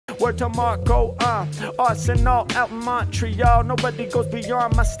Word to Marco, Arsenal out in Montreal. Nobody goes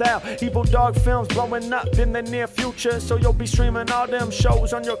beyond my style. Evil Dog Films blowing up in the near future, so you'll be streaming all them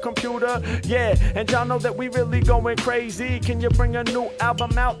shows on your computer. Yeah, and y'all know that we really going crazy. Can you bring a new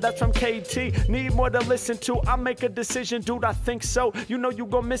album out? That's from KT. Need more to listen to? I'll make a decision, dude, I think so. You know you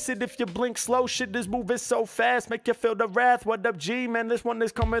gon' miss it if you blink slow. Shit is moving so fast, make you feel the wrath. What up, G, man? This one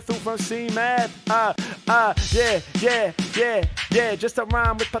is coming through from C-Mad. Yeah, just a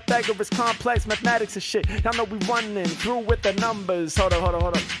rhyme with Pythagoras, complex mathematics and shit. Y'all know we running through with the numbers. Hold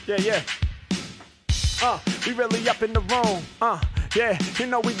up. Yeah. We really up in the room. Yeah, you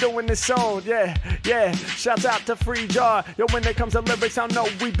know we doing this song, yeah. Shouts out to Free Jar. Yo, when it comes to lyrics, I know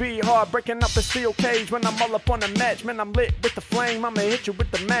we be hard. Breaking up the steel cage when I'm all up on the match. Man, I'm lit with the flame, I'ma hit you with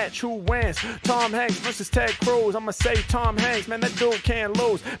the match. Who wins? Tom Hanks versus Ted Cruz. I'ma say Tom Hanks, man, that dude can't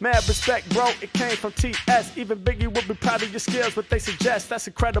lose. Mad respect, bro, it came from TS. Even Biggie would be proud of your skills, what they suggest, that's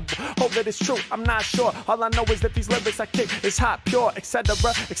incredible. Hope that it's true, I'm not sure. All I know is that these lyrics I kick is hot, pure, etc.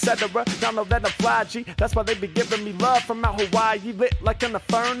 Y'all know that I'm fly, G. That's why they be giving me love from out Hawaii. Lit like an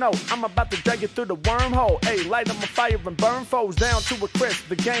inferno, I'm about to drag you through the wormhole. Hey, light them on fire and burn foes down to a crisp.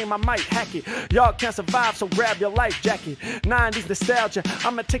 The game, I might hack it. Y'all can't survive, so grab your life jacket. 90s nostalgia,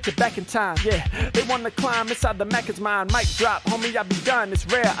 I'ma take it back in time. Yeah, they wanna climb inside the Mack's mind. Mic drop, homie, I be done. It's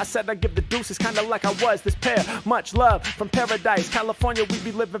rare. I said I give the deuces, kinda like I was this pair. Much love from Paradise, California. We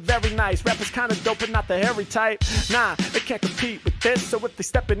be living very nice. Rappers kinda dope, but not the hairy type. Nah, they can't compete with this. So if they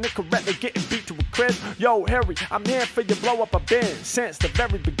step in incorrect, they getting beat to a crisp. Yo, Harry, I'm here for your blow up. I've been since the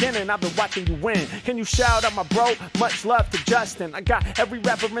very beginning. I've been watching you win. Can you shout out my bro? Much love to Justin. I got every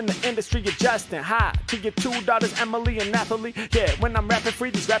rapper in the industry adjusting. Hi to your two daughters, Emily and Natalie. Yeah, when I'm rapping free,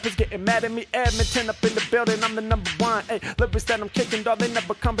 these rappers getting mad at me. Edmonton up in the building, I'm the #1. Hey, lyrics that I'm kicking, dog, they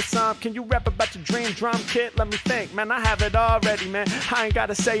never cumbersome. Can you rap about your dream drum kit? Let me think, man, I have it already, man. I ain't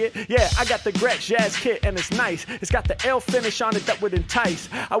gotta say it. Yeah, I got the Gretsch Jazz kit, and it's nice. It's got the L finish on it that would entice.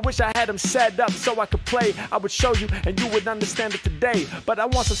 I wish I had them set up so I could play. I would show you, and you would understand it today. But I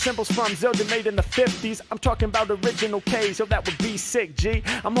want some symbols from Zildjian made in the 50s. I'm talking about original K's, so that would be sick, G.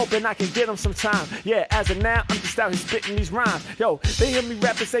 I'm hoping I can get them sometime. Yeah, as of now, I'm just out here spitting these rhymes. Yo, they hear me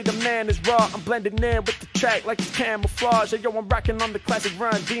rap and say the man is raw. I'm blending in with the track like it's camouflage. Yo, I'm rocking on the classic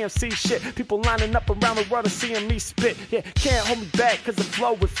run, DMC shit. People lining up around the world and seeing me spit. Yeah, can't hold me back cause the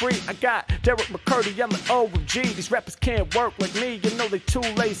flow is free. I got Derek McCurdy, I'm the OG. These rappers can't work like me, you know they too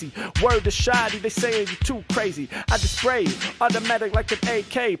lazy. Word to shoddy, they saying you too crazy. I just spray automatic like an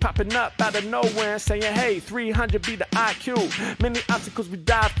AK, popping up out of nowhere and saying, hey, 300 be the IQ. Many obstacles we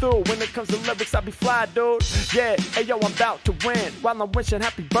dive through. When it comes to lyrics, I be fly, dude. Yeah, hey yo, I'm about to win. While I'm wishing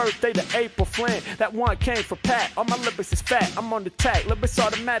happy birthday to April Flynn. That one came for Pat. All my lyrics is fat. I'm on the tack. Lyrics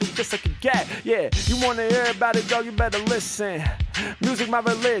automatic, just like a gat. Yeah, you wanna hear about it, yo? You better listen. Music, my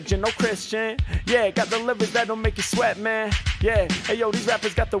religion, no Christian. Yeah, got the lyrics that don't make you sweat, man. Yeah, hey yo, these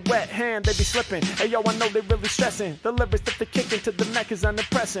rappers got the wet hand, they be slipping. Hey yo, I know they really stressing. The lyrics that they kicking to the neck is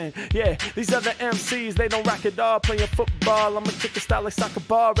unimpressing. Yeah, these other MCs, they don't rock it all. Playing football, I'ma kick the style like soccer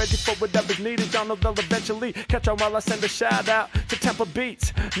ball. Ready for whatever's needed, y'all know they'll eventually catch on while I send a shout out to Temple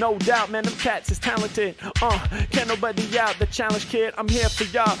Beats. No doubt, man, them cats is talented. Can't nobody out the challenge, kid. I'm here for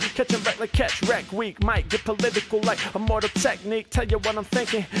y'all. Catching wreck like catch wreck week. Might get political like Immortal Technique. Tell you what I'm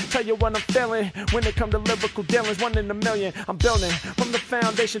thinking, tell you what I'm feeling. When it come to lyrical dealings, 1 in a million. I'm building from the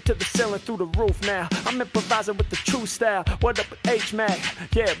foundation to the ceiling through the roof now. I'm improvising with the true style. What up with H-Mack?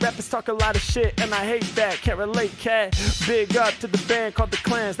 Yeah, rappers talk a lot of shit and I hate that. Can't relate, cat. Big up to the band called the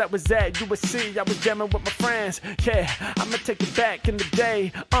Clans. That was at USC. I was jamming with my friends. Yeah, I'ma take it back in the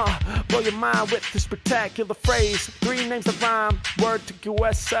day. Blow your mind with this spectacular phrase. 3 names of rhyme. Word to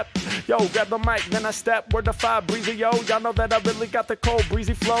US up. Yo, grab the mic, then I step. Word to 5 breezy, yo. Y'all know that I really got the cold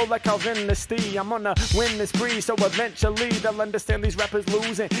breezy flow like Calvin the Stee. I'm on a win this breeze, so eventually they'll understand these rappers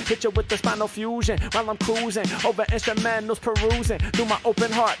losing. Hit you with the spinal fusion while I'm cruising over instrumentals, perusing through my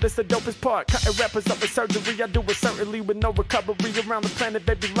open heart. This the dopest part. Cutting rappers up with surgery. I do it certainly with no recovery around the planet.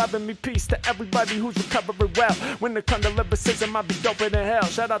 They be loving me. Peace to everybody who's recovering well. When it comes to lyricism, I be doper than hell.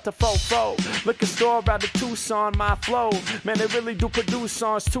 Shout out to Fofo, liquor store out of Tucson. My flow, man, they really do produce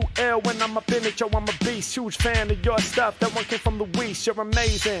songs too ill. When I'm up in it, yo, I'm a beast. Huge fan of your stuff. That one came from Luis. You're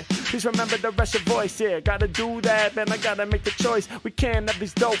amazing. Please remember the rest of your voice. Yeah, gotta do that, man. I gotta make the choice. We can't have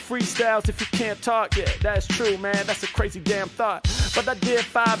these dope freestyles if you can't talk. Yeah, that's true, man. That's a crazy damn thought. But I did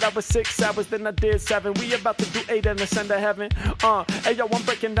 5 hours, 6 hours, then I did 7. We about to do 8 and ascend to heaven. Hey yo, I'm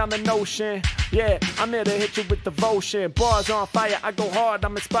breaking down the notion. Yeah, I'm here to hit you with devotion. Bars on fire, I go hard,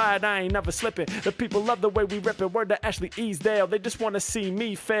 I'm inspired, I ain't never slipping. The people love the way we rip it. Word to Ashley Easdale. They just wanna see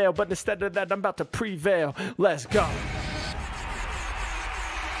me fail, but instead of that, I'm about to prevail. Let's go.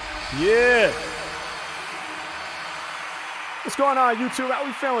 Yeah. What's going on, YouTube? How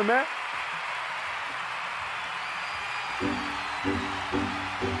we feeling, man?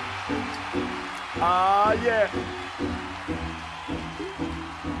 Yeah.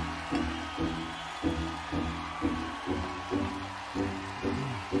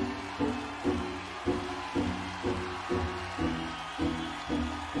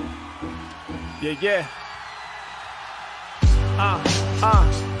 Yeah, yeah.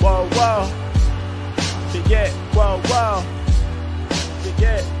 Whoa, whoa. Yeah, yeah, whoa, whoa. Yeah,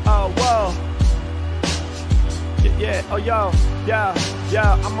 yeah, oh, whoa. Yeah, yeah, oh, yo,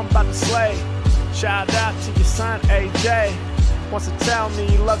 I'm about to slay. Shout out to your son, AJ. Wants to tell me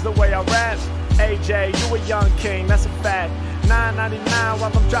he loves the way I rap. AJ, you a young king, that's a fact. $9.99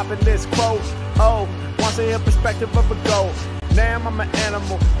 while I'm dropping this quote. Oh, wants to hear perspective of a goat. Damn, I'm an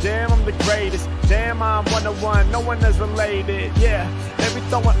animal. Damn, I'm the greatest. Damn, I'm one-on-one. No one is related. Yeah, they be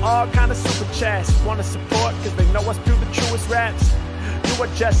throwing all kind of super chats. Wanna support cause they know I spew the truest raps. You are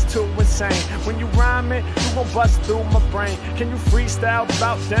just too insane. When you rhyme it, you gon' bust through my brain. Can you freestyle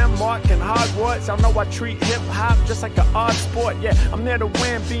about Denmark and Hogwarts? I know I treat hip-hop just like an art sport. Yeah, I'm there to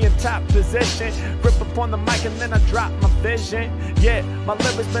win, be in top position. Rip up on the mic and then I drop my vision. Yeah, my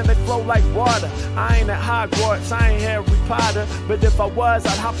lyrics, man, they flow like water. I ain't at Hogwarts, I ain't Harry Potter. But if I was,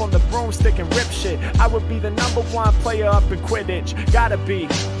 I'd hop on the broomstick and rip shit. I would be the #1 player up in Quidditch. Gotta be.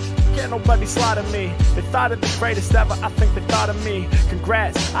 Can't nobody slaughter me. They thought of the greatest ever, I think they thought of me.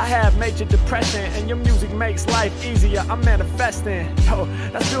 Congrats, I have major depression, and your music makes life easier. I'm manifesting. Yo,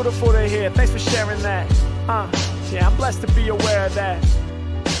 that's beautiful to hear. Thanks for sharing that. Yeah, I'm blessed to be aware of that.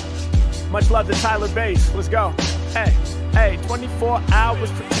 Much love to Tyler Bass. Let's go. Hey, 24 hours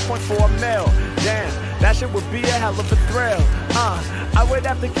for 2.4 mil. Damn, that shit would be a hell of a thrill. I would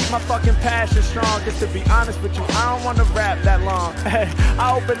have to keep my fucking passion strong, cause to be honest with you, I don't wanna rap that long. Hey,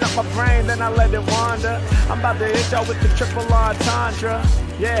 I open up my brain, then I let it wander. I'm about to hit y'all with the triple entendre.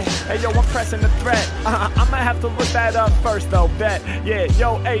 Yeah, hey yo, I'm pressing the threat. I'ma have to look that up first though, bet. Yeah,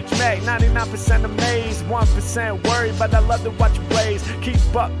 yo, Mack, 99% amazed, 1% worried, but I love to watch you blaze.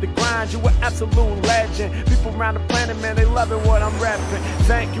 Keep up the grind, you an absolute legend. People around the planet, man, they loving what I'm rapping.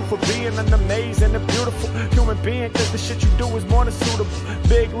 Thank you for being an amazing and beautiful human being, cause the shit you do is more than suitable.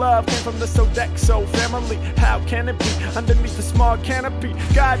 Big love came from the Sodexo family. How can it be underneath the small canopy?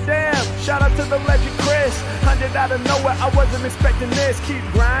 Goddamn, shout out to the legend Chris. 100 out of nowhere, I wasn't expecting this. Keep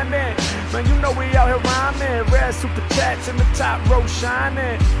grinding, man, you know we out here rhyming. Rare super chats in the top row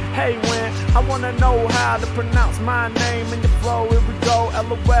shining. Hey, when I wanna know how to pronounce my name in your flow, here we go.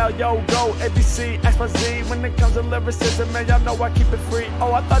 LOL, yo, go, ABC, XYZ. When it comes to lyricism, man, y'all know I keep it free.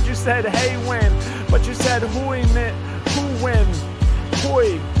 Oh, I thought you said hey when, but you said who in it, who when,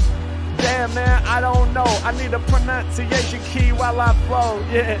 hui. Damn, man, I don't know. I need a pronunciation key while I flow.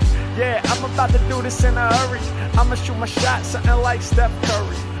 Yeah, I'm about to do this in a hurry. I'ma shoot my shot, something like Steph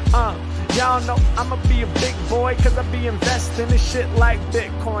Curry. Y'all know I'ma be a big boy, cause I be investing in shit like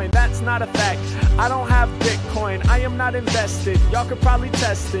Bitcoin. That's not a fact, I don't have Bitcoin, I am not invested. Y'all could probably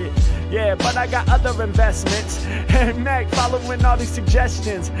test it. Yeah, but I got other investments. And Mack following all these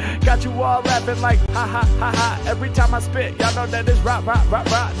suggestions. Got you all laughing like ha ha ha ha. Every time I spit, y'all know that it's rock,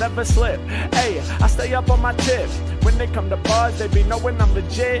 never slip. Hey, I stay up on my tip. When they come to bars, they be knowing I'm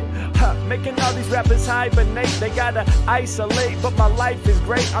legit. Making all these rappers hibernate, they gotta isolate. But my life is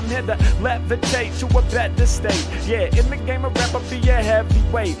great, I'm here to levitate to a better state. Yeah, in the game of rap, I'll be a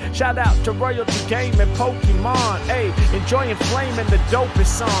heavyweight. Shout out to Royalty Game and Pokemon. Hey, enjoying flaming the dopest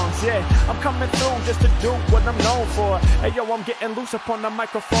songs. Yeah, I'm coming through just to do what I'm known for. Hey yo, I'm getting loose up on the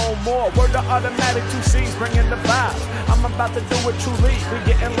microphone more. Word to automatic 2C's bringing the vibes. I'm about to do it truly, we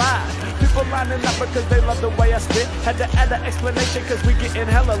getting live. People lining up because they love the way I spit. Had to add an explanation cause we getting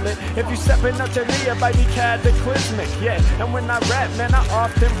hella lit. If you stepping up to me, it might be cataclysmic. Yeah, and when I rap, man, I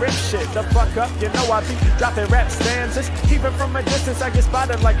often rip shit. The fuck up, you know I be dropping rap stanzas. Even from a distance, I get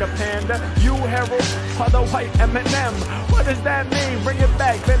spotted like a panda. You herald, or the white Eminem. What does that mean? Bring it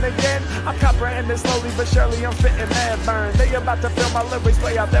back, then again. I'm comprehending slowly but surely, I'm fitting mad burn. They about to feel my lyrics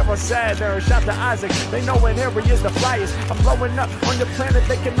way out there on Saturn. Shout to Isaac, they know when here he is the flyest. I'm blowing up on your planet,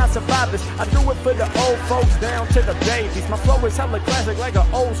 they cannot survive this. I do it for the old folks down to the babies. My flow is hella classic like an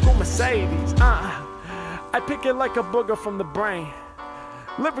old school Mercedes. I pick it like a booger from the brain.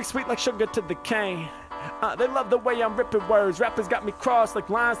 Lyrics sweet like sugar to the cane. They love the way I'm ripping words. Rappers got me crossed like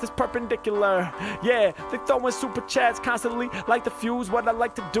lines that's perpendicular. Yeah, they throwing super chats constantly like the fuse. What I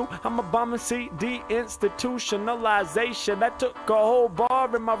like to do, I'm a bomb and see deinstitutionalization. That took a whole bar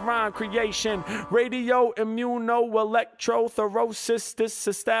in my rhyme creation. Radio, immuno, electrothoresis,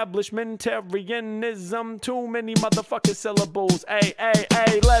 disestablishmentarianism. Too many motherfucking syllables. Ay,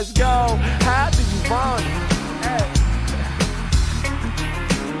 let's go.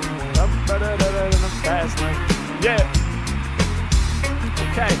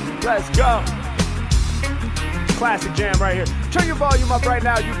 Let's go. Classic jam right here. Turn your volume up right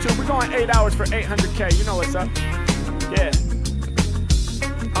now, YouTube. We're going 8 hours for 800K. You know what's up. Yeah.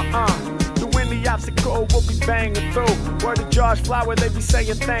 To win the obstacle, we'll be banging through. Word to Josh Flower, they be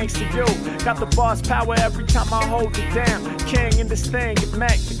saying thanks to you. Got the boss power every time I hold it down. King in this thing, get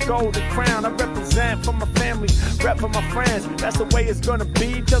Mack the golden crown. I represent for my family, rep for my friends. That's the way it's gonna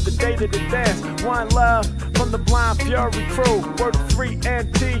be till the day that it dance. One love from the Blind Fury crew. Word to Free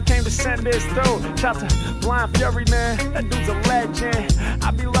NT came to send this through. Shout to Blind Fury, man, that dude's a legend.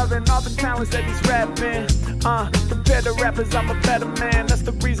 I be loving all the talents that he's rapping. Compared to rappers, I'm a better man. That's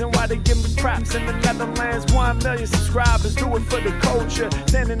the reason why they give me props in the Netherlands. 1 million subscribers, do it for the culture.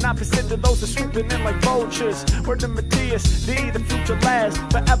 Standing opposite to those that swooping in like vultures. Word to Matthias, D, the future lasts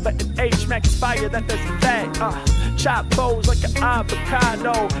forever. And H, Mack is fire, that's a fact. Chop foes like an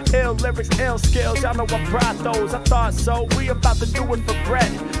avocado. Ill lyrics, ill skills, y'all know I brought those. I thought so, we about to do it for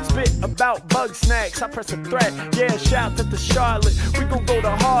Brett. Spit about bug snacks, I press a threat. Yeah, shout to the Charlotte, we gon' go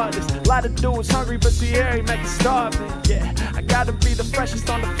the hardest. A lot of dudes hungry, but see Harry Mack is starving. Yeah, I gotta be the freshest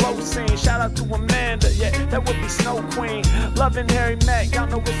on the flow scene. Shout out to Amanda, yeah, that would be Snow Queen. Loving Harry Mack, y'all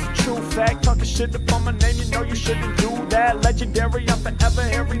know it's a true fact. Talking shit up my name, you know you shouldn't do that. Legendary, I'm forever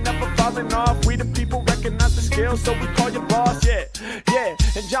Harry, never falling off. We the people recognize the skills, so we call you boss, yeah.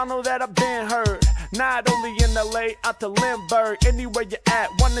 And y'all know that I've been heard. Not only in LA, out to Lindbergh. Anywhere you at,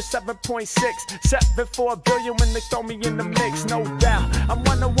 1 to 7.6. 7.4 billion when they throw me in the mix, no doubt. I'm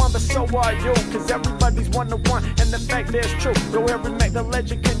 1 to 1, but so are you. Cause everybody's 1 to 1, and the fact is true. Yo, Harry Mack the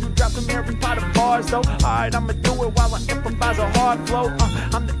legend, can you drop them Harry Potter bars though? Alright, I'ma do it while I improvise a hard flow.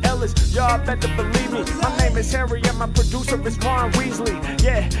 I'm the illest, y'all better believe me. My name is Harry and my producer is Ron Weasley.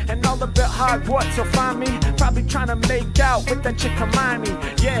 Yeah, and all about Hogwarts, you'll find me probably trying to make out with that chick Hermione.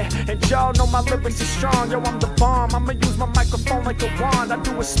 Yeah, and y'all know my lyrics is strong. Yo, I'm the bomb, I'ma use my microphone like a wand. I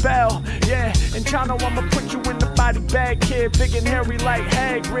do a spell, yeah, and y'all know I'ma put you in the body bag, kid. Big and hairy like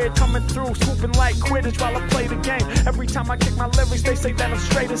Hagrid, coming through, swooping like Quidditch while I play the game. Every time I kick my lyrics, they say that I'm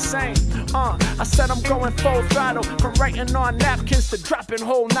straight insane. I said I'm going full throttle, from writing on napkins to dropping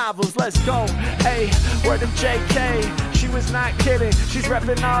whole novels. Let's go, hey, word to JK, she was not kidding. She's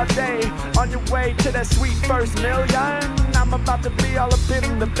repping all day, on your way to that sweet first million. I'm about to be all up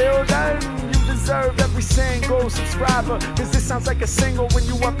in the building. You deserve every single subscriber, cause this sounds like a single when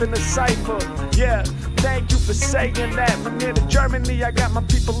you up in the cypher. Yeah, thank you for saying that. From here to Germany, I got my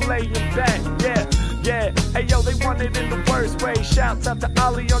people laying back. Yeah, hey yo, they want it in the worst way. Shouts out to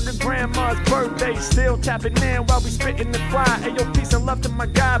Ollie on your grandma's birthday. Still tapping in while we spitting and fly. Hey yo, peace and love to my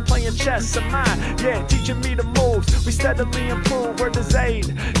guy playing chess of mine. Yeah, teaching me the moves, we steadily improve. Word to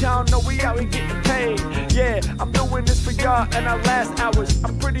Zaid, y'all know we out here getting paid. Yeah, I'm doing this for y'all and our last hours.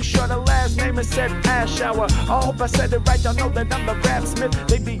 I'm pretty sure the last name is said ass shower. I hope I said it right, y'all know that I'm the rap smith.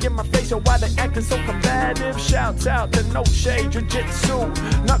 They be in my face, yo, why they acting so combative? Shouts out to No Shade Jiu-Jitsu.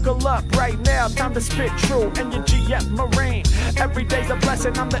 Knuckle up right now, time to spit true. And your GF Marine, every day's a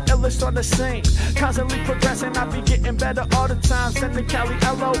blessing, I'm the illest on the scene. Constantly progressing, I be getting better all the time. Sending Cali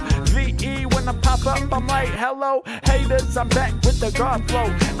LOVE when I pop up, I'm like, hello, haters, I'm back with the guard flow.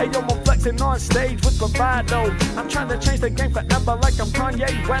 Hey yo, I'm flexing on stage with bravado. I'm trying to change the game forever like I'm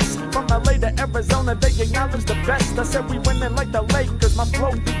Kanye West. From LA to Arizona, they acknowledge the best. I said we winning like the Lakers, my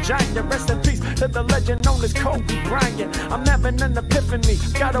flow be giant. Rest in peace to the legend known as Kobe Bryant. I'm having an epiphany,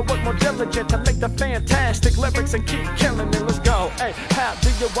 gotta work more diligent to make the fantastic lyrics and keep killing it. Let's go. Hey, how do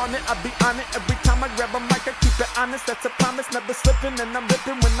you want it? I be on it every time I grab a mic. I keep it honest, that's a promise, never slipping, and I'm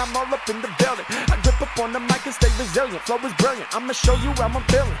ripping when I'm all up in the building. I grip up on the mic and stay resilient. Flow is brilliant, I'ma show you how I'm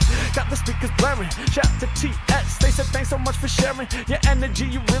feeling. Got the speakers blaring. Shout out to TS, they said thanks so much for sharing your energy.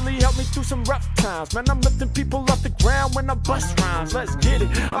 You really helped me through some rough times. Man, I'm lifting people off the ground when I bust rhymes. Let's get it.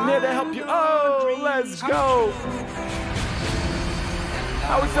 I'm here to help you. Oh, let's go.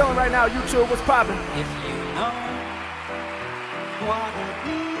 How we feeling right now, YouTube? What's poppin'? If you know what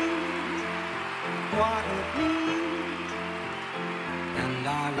it means, and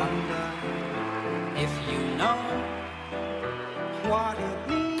I wonder if you know what it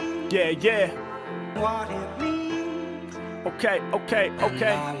means. Yeah. What it means. Okay. And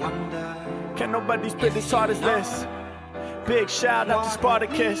I wonder, Can't nobody spit as hard as this. Big shout out to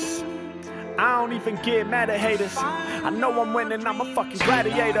Spartacus. I don't even get mad at haters. I know I'm winning, I'm a fucking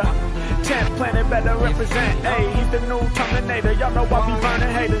gladiator. 10th planet better represent. Hey, he's the new Terminator. Y'all know I be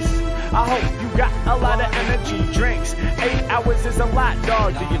burning haters. I hope you got a lot of energy drinks. 8 hours is a lot,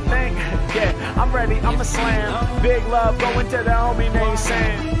 dog, do you think? Yeah, I'm ready, I'ma slam. Big love going to the homie named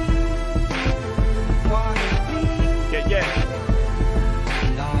Sam. Yeah.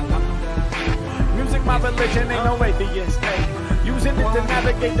 Music my religion, ain't no atheist. Hey, use it intended to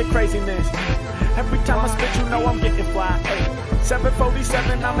navigate the craziness. Every time I spit, you know I'm getting fly. Ay.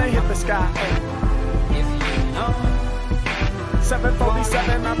 747, I'ma hit the sky. Ay.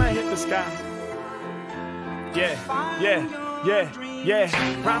 747, I'ma hit the sky. Yeah, yeah, yeah,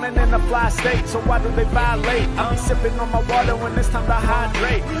 yeah. Rhyming in a fly state, so why do they violate? I be sipping on my water when it's time to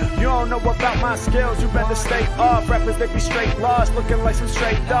hydrate. You don't know about my skills, you better stay off. Rappers, they be straight lost, looking like some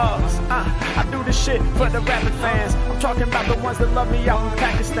straight dogs. I do this shit for the rapping fans. I'm talking about the ones that love me out in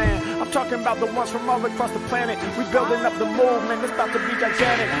Pakistan. I'm talking about the ones from all across the planet. We building up the movement, it's about to be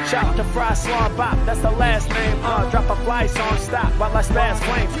gigantic. Shout out to Fry Slum Bop, that's the last name. Drop a fly song, stop while I spaz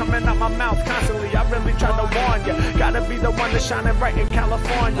flames coming out my mouth constantly. I really try to warn ya. Gotta be the one that's shining bright in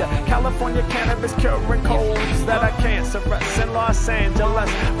California. California cannabis curing colds that I cancer us in Los Angeles.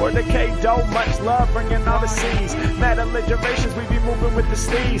 Or the K-Do, much love bringing all the C's. Mad alliterations, we be moving with the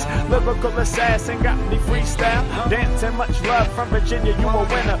steez. Lyrical assassin got me freestyle. Dancing, much love from Virginia, you a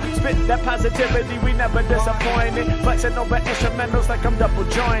winner. Spit that positivity, we never disappointed. Flexing over instrumentals like I'm double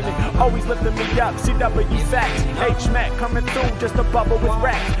joining. Always lifting me up, CW facts. H-Mack coming through, just a bubble with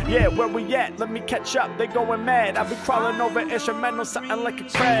raps. Yeah, where we at? Let me catch up, they going mad. I be crawling over instrumentals, something like a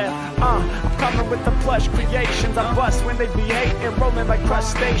crab. I'm coming with the plush creations. I bust when they be hating, rolling like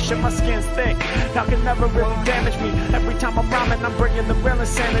crustacean. My skin's thick, y'all can never really damage me. Every time I'm rhyming, I'm bringing the real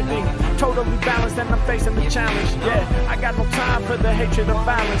insanity. Totally balanced and I'm facing the challenge. Yeah, I got no time for the hatred of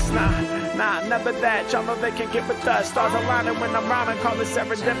violence. Nah, never that. Y'all know they can get with us. Stars aligning when I'm rhyming, call it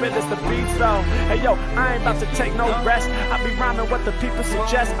serendipitous. The beats though. Hey yo, I ain't about to take no rest. I be rhyming what the people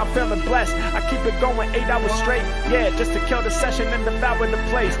suggest. I'm feeling blessed. I keep it going 8 hours straight. Yeah, just to kill the session and devour the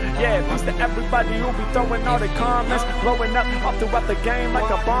place. Yeah, peace to everybody who be throwing all the comments, blowing up all throughout the game like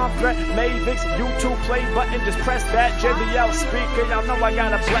a bomb threat. Mavix, YouTube play button, just press that. JBL speaker, y'all know I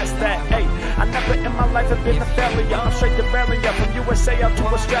gotta bless that. Hey, I never in my life have been a failure. I'm straight to barrier from USA out to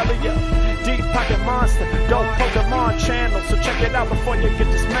Australia. Deep pocket monster, dope Pokemon channel. So check it out before you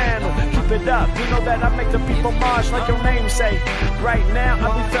get dismantled. Keep it up, you know that I make the people march like your name say. Right now,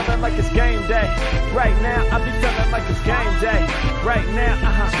 I be feeling like it's game day. Right now, I be feeling like it's game day. Right now,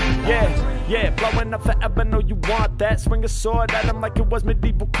 yeah, blowing up forever, know you want that. Swing a sword at him like it was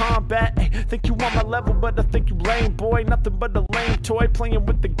medieval combat. Ay, think you on my level, but I think you lame, boy. Nothing but a lame toy playing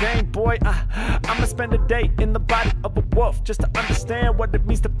with the Game Boy. I'ma spend a day in the body of a wolf just to understand what it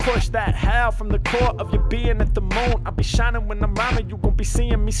means to push that howl from the core of your being at the moon. I'll be shining when I'm rhyming, you gon' be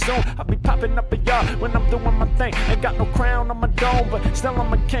seeing me soon. I'll be popping up a yard when I'm doing my thing. Ain't got no crown on my dome, but still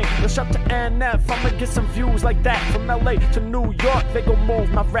I'm a king. Let's up to NF, I'ma get some views like that. From LA to New York, they gon' move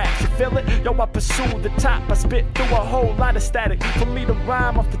my raps. You feel it? Yo, I pursue the top. I spit through a whole lot of static. For me to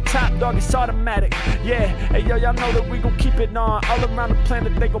rhyme off the top, dog, it's automatic. Yeah, hey yo, y'all know that we gon' keep it on. All around the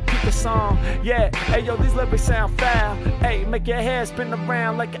planet, they gon' peep the song. Yeah, hey yo, these lyrics sound foul. Hey, make your head spin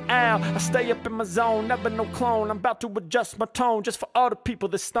around like an owl. I stay up in my zone, never no clone. I'm about to adjust my tone just for all the people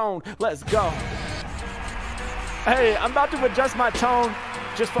that's stoned. Let's go. Hey, I'm about to adjust my tone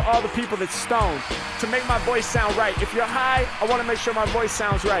just for all the people that's stoned. To make my voice sound right. If you're high, I want to make sure my voice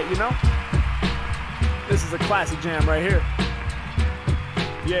sounds right, you know? This is a classic jam right here.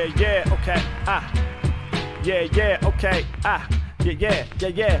 Yeah, okay, yeah, okay,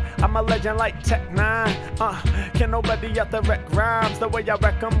 yeah. I'm a legend like Tech 9. Can nobody out there wreck rhymes the way I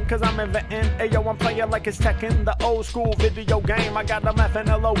wreck them? Cause I'm inventing. Ayo, I'm playing like it's Tekken, the old school video game. I got them laughing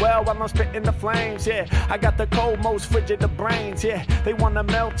LOL while I'm spitting the flames. Yeah, I got the cold, most frigid of brains. Yeah, they wanna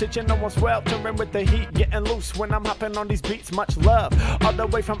melt it, you know I'm sweltering with the heat, getting loose when I'm hopping on these beats. Much love, all the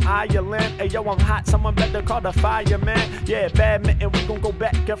way from Ireland. Ayo, I'm hot, someone better call the fireman. Yeah, badminton, we gon' go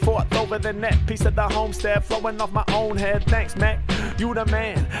back and forth over the net. Piece of the homestead, flowing off my own head. Thanks, Mack. You the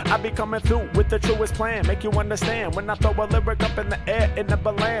man, I be coming through with the truest plan. Make you understand when I throw a lyric up in the air, it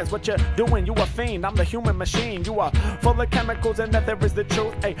never lands. What you doing? You a fiend, I'm the human machine. You are full of chemicals and that there is the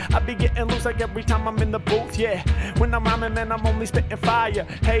truth. Hey, I be getting loose like every time I'm in the booth. Yeah, when I'm rhyming, man, I'm only spitting fire.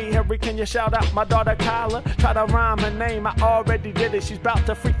 Hey, Harry, can you shout out my daughter Kyla? Try to rhyme her name, I already did it. She's about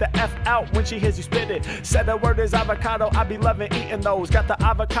to freak the F out when she hears you spit it. Said the word is avocado, I be loving eating those. Got the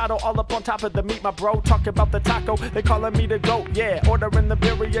avocado all up on top of the meat, my bro. Talk about the taco, they calling me the GOAT. Yeah, ordering the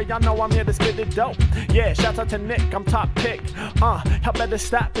birria, y'all know I'm here to spit it dope. Yeah, shout out to Nick, I'm top pick. Y'all better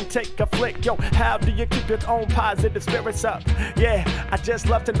stop and take a flick. Yo, how do you keep your own positive spirits up. Yeah, I just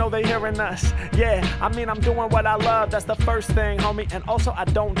love to know they hearing us. Yeah, I mean I'm doing what I love, that's the first thing, homie. And also I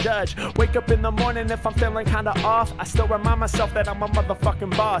don't judge. Wake up in the morning if I'm feeling kinda off, I still remind myself that I'm a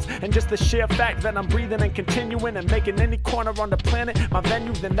motherfucking boss. And just the sheer fact that I'm breathing and continuing and making any corner on the planet my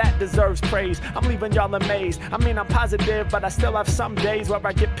venue, then that deserves praise. I'm leaving y'all amazed. I mean I'm positive, but I still have some days where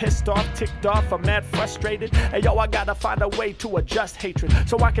I get pissed off, ticked off, or mad frustrated. Hey yo, I gotta find a way to adjust hatred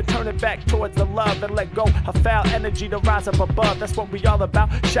so I can turn it back towards the love and let go of foul energy to rise up above. That's what we all about.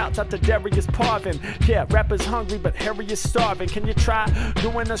 Shouts out to Darius Parvin. Yeah, rappers hungry, but Harry is starving. Can you try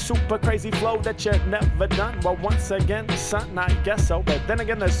doing a super crazy flow that you never done? Well, once again, son, I guess so. But then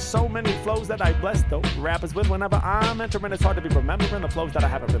again, there's so many flows that I bless those rappers with. Whenever I'm entering, it's hard to be remembering the flows that I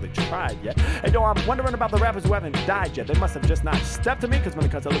haven't really tried yet. Hey yo, I'm wondering about the rappers who haven't died yet. They must have just not stepped to me, because when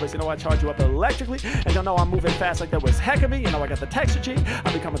it comes to lyrics, you know I charge you up electrically. And you know I'm moving fast like there was heck of me. You know I got the texture G.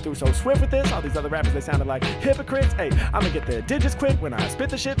 I be coming through so swift with this. All these other rappers, they sounded like hypocrites. Hey, I'ma get their digits quick when I spit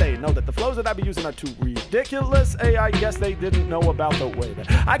the shit. They know that the flows that I be using are too ridiculous. Hey, I guess they didn't know about the way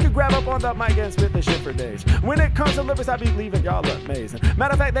that I could grab up on the mic and spit the shit for days. When it comes to lyrics, I be leaving y'all amazing.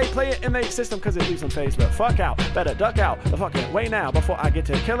 Matter of fact, they play it in their system because it leaves them face the fuck out. Better duck out the fucking way now before I get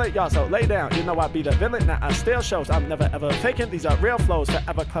to kill it. Y'all, so lay down. You know I be the villain. Now I still shows. I'm never ever faking. These are real flows.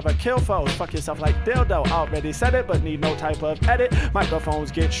 Forever clever kill foes. Fuck yourself like dildo. Already said it, but need no type of edit.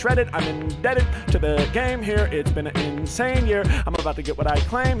 Microphones get shredded. I'm indebted to the game here. It's been an insane year. I'm about to get what I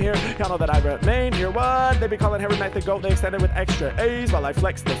claim here. Y'all know that I remain here. What? They be calling Harry Knight the GOAT. They extended with extra A's while I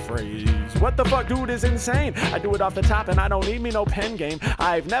flex the phrase. What the fuck, dude, is insane. I do it off the top and I don't need me no pen game.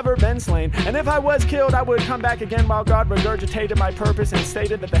 I've never been slain. And if I was killed, I would come back again while God regurgitated my purpose and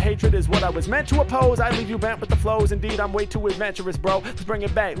stated that the hatred is what I was meant to oppose. I leave you bent with the flows. Indeed, I'm way too adventurous, bro. Let's bring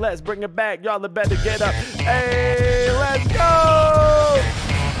it back. Let's bring it back. Y'all had better get up. Hey, let's go!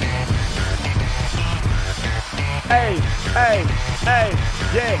 Hey, hey, hey,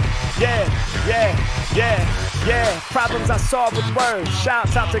 yeah. Problems I solve with words.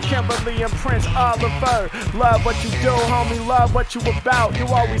 Shouts out to Kimberly and Prince Oliver. Love what you do, homie. Love what you about. You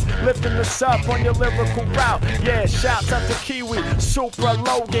always lifting us up on your lyrical route. Yeah, shouts out to Kiwi, Supra,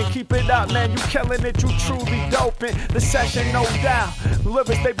 Logan. Keep it up, man. You killing it. You truly doping the session, no doubt.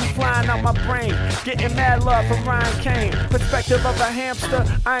 Lyrics, they be flying out my brain. Getting mad love from Ryan Kane. Perspective of a hamster.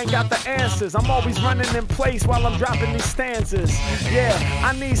 I ain't got the answers. I'm always running in place while I'm dropping these stanzas. Yeah,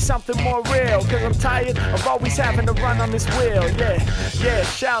 I need something more real, cause I'm tired of always having to run on this wheel. Yeah,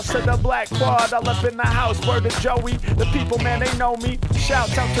 shouts to the Black Quad all up in the house. Word to Joey, the people, man, they know me.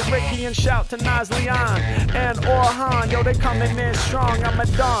 Shouts out to Ricky and shout to Nas Leon and Orhan. Yo, they coming in strong, I'm a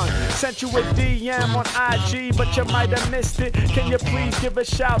Don. Sent you a DM on IG, but you might have missed it. Can you please give a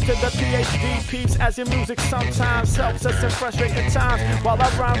shout to the PhD peeps, as your music sometimes helps us in frustrating times while I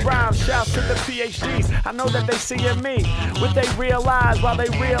rhyme rhymes. Shouts to the PhDs, I know that they seeing me. What they realize while they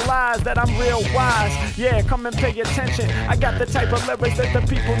realize that I'm real wise. Yeah, come and pay attention. I got the type of lyrics that the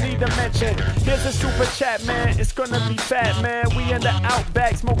people need to mention. Here's a super chat, man. It's gonna be fat, man. We in the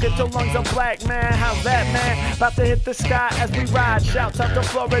outback, smoking till lungs are black, man. How's that, man? About to hit the sky as we ride. Shouts out to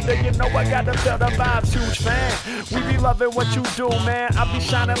Florida, you know I gotta feel the vibes. Huge fan. We be loving what you do, man. I be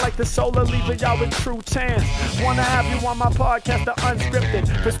shining like the solar, leaving y'all with true tans. Wanna have you on my podcast, the unscripted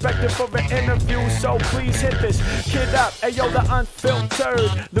perspective for an interview, so please hit this. Kid up, ayo, the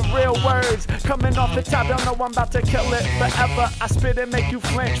unfiltered, the real words coming off the top. Y'all know I'm about to kill it forever. I spit and make you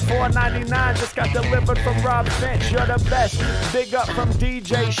flinch. $4.99 just got delivered from Rob Finch. You're the best. Big up from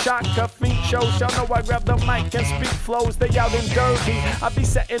DJ Shaka Feet Shows. Y'all know I grab the mic and speak flows. They out in Derby. I be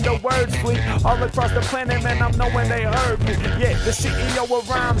setting the words fleet all across the planet, man. I'm knowing they heard me. Yeah, the CEO of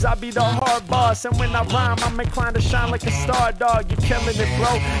rhymes. I be the hard boss, and when I rhyme, I'm inclined to shine like a star, dog. You killing it,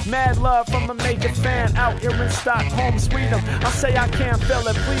 bro. Mad love from a major fan out here in Stockholm, Sweden. I'll say I can't feel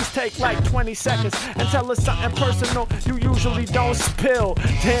it. Please take like 20 seconds and tell us something personal you usually don't spill.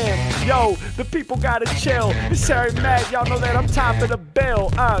 Damn, yo, the people gotta chill. It's Harry Mack, y'all know that I'm top of the bill.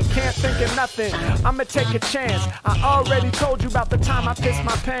 Can't think of nothing, I'ma take a chance. I already told you about the time I pissed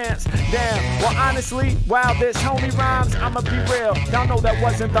my pants. Damn, well honestly, while this homie rhymes, I'ma be real. Y'all know that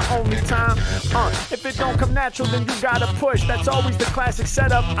wasn't the only time. If it don't come natural, then you gotta push. That's always the classic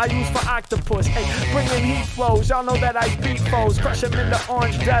setup I use for Octopus. Hey, bringing heat flows, y'all know that I beat foes. Crush them in the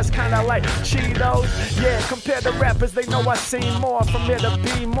orange dust, kinda like Cheetos. Yeah, compared to rappers, they know I seen more. From here to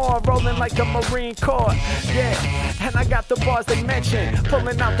be more, rolling like a Marine Corps. Yeah, and I got the bars they mention. mention.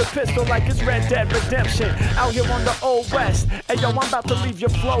 Pulling out the pistol like it's Red Dead Redemption. Out here on the Old West. Ayo, I'm about to leave your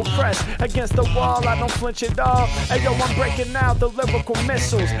flow pressed against the wall. I don't flinch at all. Ayo, I'm breaking out the lyrical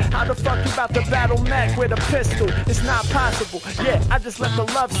missiles. How the fuck you about to battle Mack with a pistol? It's not possible. Yeah, I just let the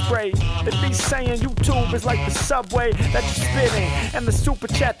love spray. They be saying YouTube is like the subway that you spit in, and the super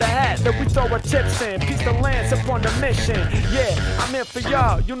chat the hat that we throw our tips in. Piece the lance up on the mission. Yeah, I'm here for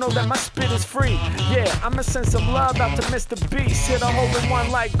y'all. You know that my spit is free. Yeah, I'ma send some love out to Mr. Beast. Hit a hole in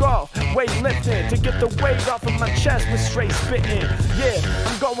one like golf. Weightlifting to get the weight off of my chest with straight spitting. Yeah,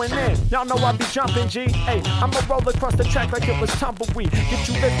 I'm going in. Y'all know I be jumping, G. Hey, I'ma roll across the track like it was tumbleweed. Get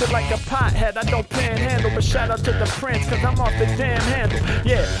you lifted like a pothead. I don't panhandle, but shout out to the prince, cause I'm off the damn handle.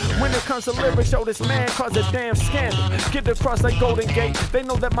 Yeah, when it comes to lyrics, yo, this man cause a damn scandal. Get across like Golden Gate. They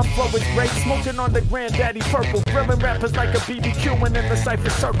know that my flow is great. Smoking on the granddaddy purple. Grilling rappers like a BBQ and in the cypher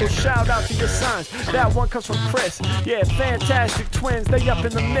circle. Shout out to your sons. That one comes from Chris. Yeah, fantastic twins. They up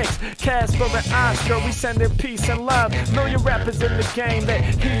in the mix. Casper and Oscar. We sending peace and love. Million rappers in the game that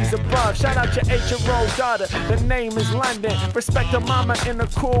he's above. Shout out your 8-year-old daughter. The name is London. Respect her mama in a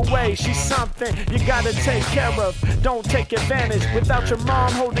cool way. She's something you gotta take care of. Don't take advantage. Without your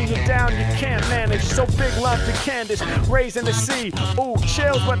mom holding you down, you can't manage. So big love to Candace. Raising the seed. Ooh,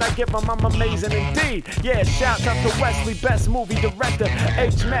 chills when I get my mom amazing indeed. Yeah, shout out to Wesley, best movie director.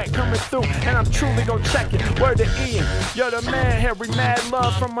 Mack coming through, and I'm truly gonna check it. Word to Ian, you're the man, Harry, mad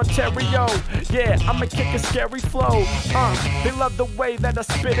love from Ontario. Yeah, I'ma kick a scary flow. They love the way that I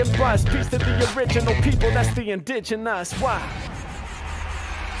spit and bust. Peace to the original people, that's the indigenous. Why?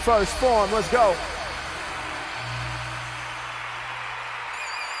 First form, let's go.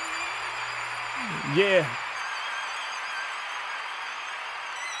 Yeah.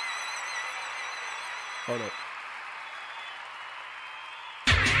 Hold up.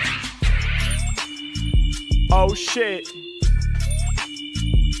 Oh shit.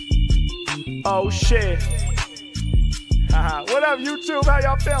 Oh shit. Haha. What up, YouTube? How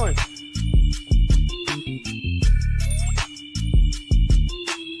y'all feeling?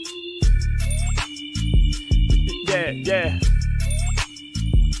 Yeah, yeah.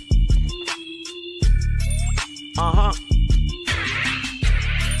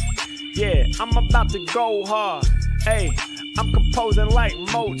 Yeah, I'm about to go hard. Hey, I'm composing like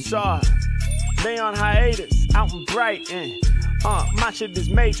Mozart. They on hiatus, out in Brighton. My shit is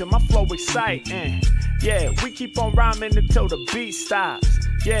major, my flow exciting. Yeah, we keep on rhyming until the beat stops.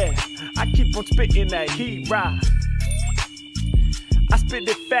 Yeah, I keep on spitting that heat rock. I spit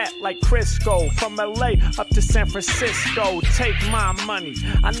it fat like Crisco. From LA up to San Francisco. Take my money.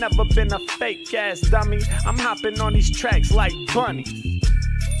 I never been a fake ass dummy. I'm hopping on these tracks like bunnies.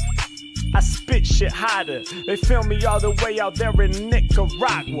 I spit shit hotter. They feel me all the way out there in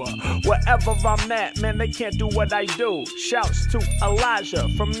Nicaragua. Wherever I'm at, man, they can't do what I do. Shouts to Elijah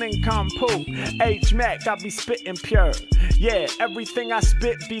from Ninkampu. Mack, I be spitting pure. Yeah, everything I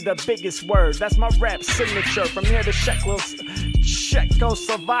spit be the biggest word. That's my rap signature. From here to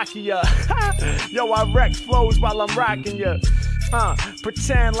Czechoslovakia. Yo, I wreck flows while I'm rocking ya.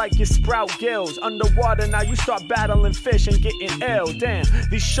 Pretend like you sprout gills. Underwater now you start battling fish and getting ill. Damn,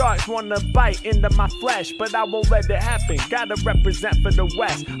 these sharks wanna bite into my flesh, but I won't let it happen. Gotta represent for the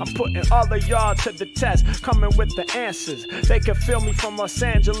West. I'm putting all of y'all to the test, coming with the answers. They can feel me from Los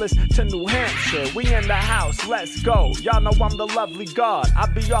Angeles to New Hampshire. We in the house, let's go. Y'all know I'm the lovely god. I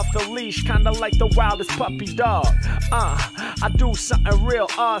be off the leash, kinda like the wildest puppy dog. I do something real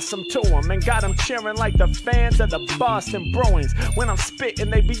awesome to them and got them cheering like the fans of the Boston Bruins. When I'm spitting,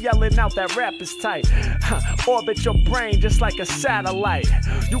 they be yelling out that rap is tight. Orbit your brain just like a satellite.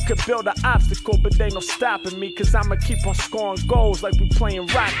 You could build an obstacle, but they no stopping me, cause I'ma keep on scoring goals like we playing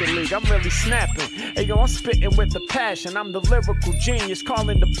Rocket League. I'm really snapping. Hey yo, I'm spitting with the passion. I'm the lyrical genius,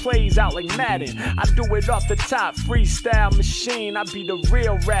 calling the plays out like Madden. I do it off the top, freestyle machine. I be the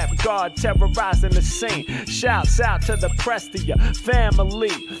real rap god, terrorizing the scene. Shouts out to the rest of your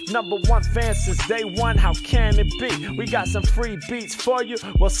family. #1 fan since day one, how can it be? We got some free beats for you,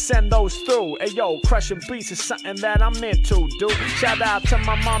 we'll send those through. Hey yo, crushing beats is something that I'm into, dude. Shout out to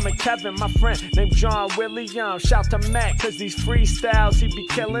my mom and Kevin, my friend named John William. Shout to Mack, cause these freestyles, he be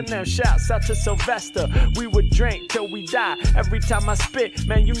killing them. Shouts out to Sylvester, we would drink till we die. Every time I spit,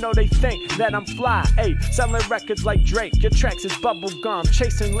 man, you know they think that I'm fly. Hey, selling records like Drake, your tracks is bubblegum.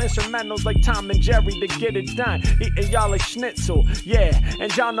 Chasing instrumentals like Tom and Jerry to get it done. Eating y'all like schnitzel, yeah.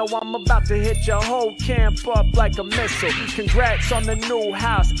 And y'all know I'm about to hit your whole camp up like a missile. Congrats on the the new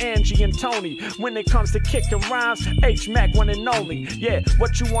house, Angie and Tony. When it comes to kicking rhymes, Mack one and only. Yeah,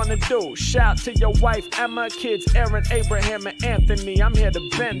 what you wanna do? Shout to your wife Emma, kids Aaron, Abraham, and Anthony. I'm here to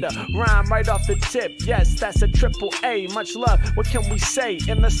bend a rhyme right off the tip. Yes, that's a triple A. Much love, what can we say?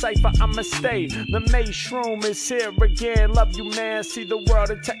 In the cypher, I'ma stay. The Mayshroom is here again. Love you, man. See the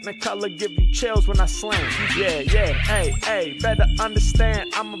world in Technicolor, give you chills when I slam. Yeah, hey, better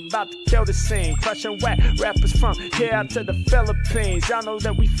understand. I'm about to kill the scene. Crushing whack rappers from here out to the Philippines. Y'all know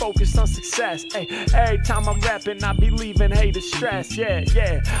that we focus on success. Hey, every time I'm rapping, I be leaving haters stressed. Yeah,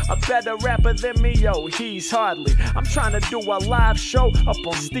 a better rapper than me, yo, he's hardly. I'm trying to do a live show up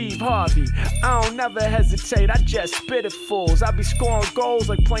on Steve Harvey. I don't never hesitate, I just spit it fools. I be scoring goals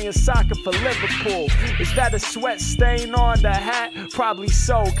like playing soccer for Liverpool. Is that a sweat stain on the hat? Probably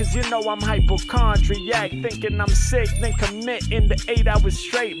so, cause you know I'm hypochondriac. Thinking I'm sick, then commit in the 8 hours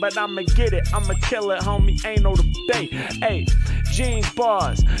straight. But I'ma get it, I'ma kill it, homie, ain't no debate. Hey, jeans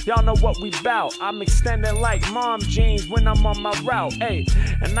bars, y'all know what we bout. I'm extending like mom jeans when I'm on my route. Hey,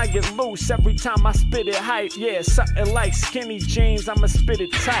 and I get loose every time I spit it hype. Yeah, something like skinny jeans, I'ma spit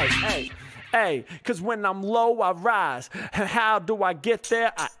it tight. Hey, cause when I'm low, I rise. And how do I get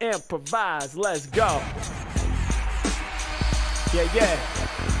there? I improvise. Let's go. Yeah.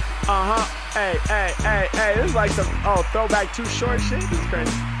 Hey. This is like some, throwback Too Short shit. This is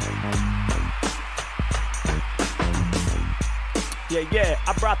crazy. Yeah.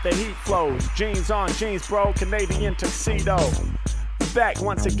 I brought the heat flows. Jeans on jeans, bro. Canadian tuxedo. Back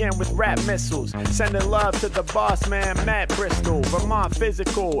once again with rap missiles. Sending love to the boss man, Matt Bristol. Vermont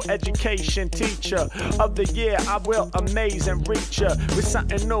physical education teacher of the year. I will amaze and reach ya with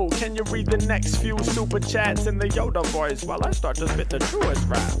something new. Can you read the next few super chats in the Yoda voice while I start to spit the truest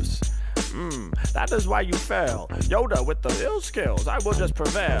raps? That is why you fail. Yoda with the ill skills, I will just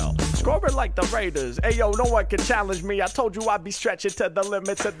prevail. Score it like the Raiders. Ayo, no one can challenge me. I told you I'd be stretching to the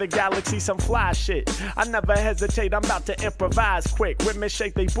limits of the galaxy. Some fly shit. I never hesitate, I'm about to improvise quick. Women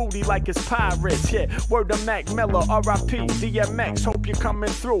shake they booty like it's pirates. Yeah, word to Mac Miller, R.I.P. DMX. Hope you're coming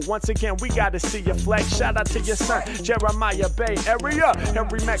through. Once again, we gotta see your flex. Shout out to your son, Jeremiah Bay Area.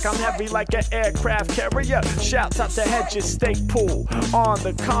 Henry Mack, I'm heavy like an aircraft carrier. Shouts out to Hedges Steak Pool. On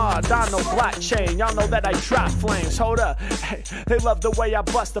the Cardano blockchain, y'all know that I drop flames. Hold up, hey, they love the way I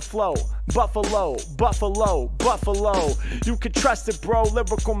bust the flow. Buffalo. You can trust it, bro.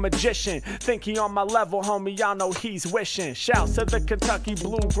 Lyrical magician. Think he on my level, homie. Y'all know he's wishing. Shouts to the Kentucky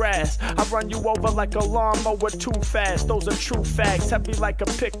bluegrass. I run you over like a lawnmower too fast. Those are true facts. Heavy like a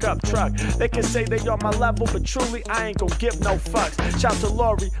pickup truck. They can say they on my level, but truly I ain't gon' give no fucks. Shout to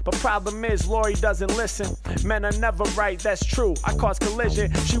Lori, but problem is Lori doesn't listen. Men are never right, that's true. I cause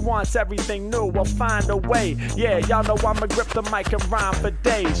collision. She wants everything new. We'll find a way. Yeah, y'all know I'ma grip the mic and rhyme for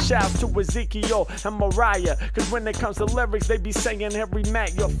days. Shout to Ezekiel and Mariah, cause when it comes to lyrics, they be saying Henry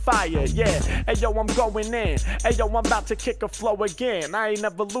Mack, you're fire. Yeah, ayo, I'm going in. Ayo, I'm about to kick a flow again. I ain't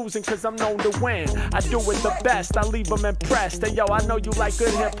never losing cause I'm known to win. I do it the best, I leave them impressed. Ayo, I know you like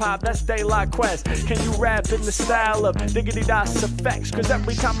good hip hop, that's De La Quest. Can you rap in the style of Diggity Das Effects? Cause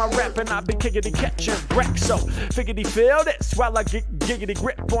every time I rap and I be kickity catching wreck. So, figgity feel this while I get giggity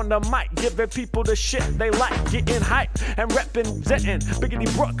grip on the mic, giving people the shit they like, getting hype and representing Biggity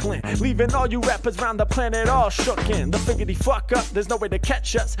Brooklyn, leaving all you rappers round the planet all shooken. The figgity fuck up, there's no way to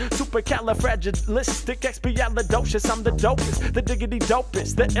catch us. Supercalifragilisticexpialidocious, I'm the dopest, the diggity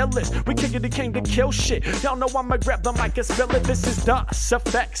dopest, the illest. We kickity came to kill shit. Y'all know I'ma grab the mic and spill it. This is Das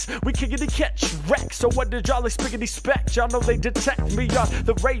Effects. We kickity catch wreck. So what did y'all spiggity spec? Y'all know they detect me off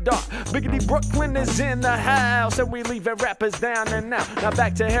the radar. Biggity Brooklyn is in the house, and we leaving rappers down and out. Now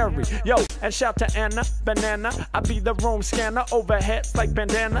back to Harry, yo, and shout to Anna, Banana. I be the room scanner, overheads like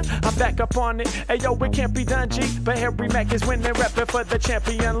bandana. I'm back up on it, ayo, it can't be done, G. But Harry Mack is winning, rapping for the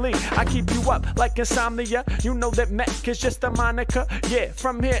Champion League. I keep you up like insomnia. You know that Mack is just a moniker. Yeah,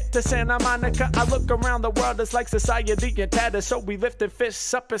 from here to Santa Monica, I look around the world, it's like society in tatters. So we lifting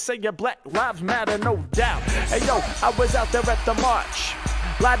fists up and say your Black Lives Matter, no doubt. Ayo, I was out there at the march.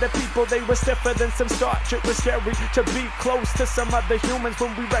 A lot of people, they were stiffer than some starch. It was scary to be close to some other humans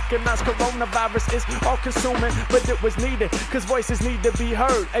when we recognized coronavirus is all consuming. But it was needed, cause voices need to be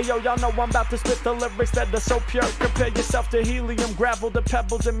heard. Ayo, y'all know I'm about to spit the lyrics that are so pure. Compare yourself to helium, gravel, the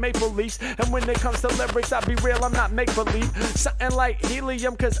pebbles, and maple leaves. And when it comes to lyrics, I'll be real, I'm not make-believe. Something like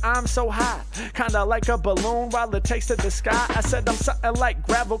helium, cause I'm so high. Kinda like a balloon while it takes to the sky. I said I'm something like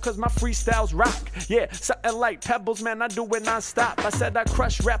gravel, cause my freestyles rock. Yeah, something like pebbles, man, I do it non-stop. I said I crush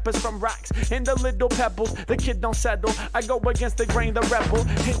crush rappers from rocks into little pebbles. The kid don't settle, I go against the grain, the rebel.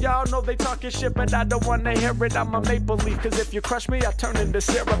 And y'all know they talking shit, but I don't wanna hear it. I'm a maple leaf, cause if you crush me, I turn into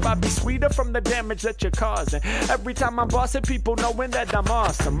syrup. I be sweeter from the damage that you're causing. Every time I'm bossing, people knowing that I'm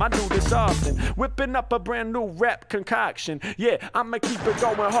awesome. I do this often, whipping up a brand new rap concoction. Yeah, I'ma keep it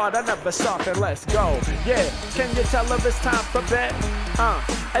going hard, I never soften, let's go. Yeah, can you tell her it's time for bed?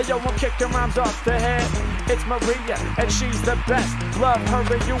 Hey yo, I'm kicking rhymes off the head. It's Maria, and she's the best. Love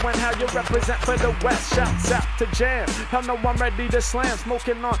her and you and how you represent for the West. Shouts out to Jam, hell no, I'm ready to slam.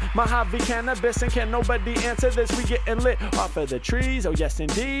 Smoking on Mojave cannabis, and can nobody answer this? We getting lit off of the trees, oh yes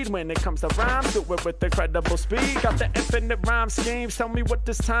indeed. When it comes to rhymes, do it with incredible speed. Got the infinite rhyme schemes, tell me what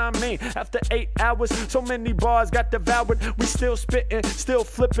this time mean. After 8 hours, so many bars got devoured. We still spitting, still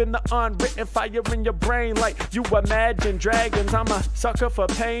flipping the unwritten. Fire in your brain like you imagine dragons. I'm a sucker for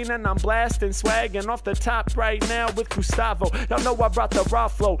pain, and I'm blasting, swagging off the top right now with Gustavo. Y'all know I brought the raw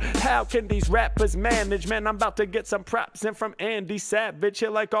flow. How can these rappers manage? Man, I'm about to get some props in from Andy Savage. Here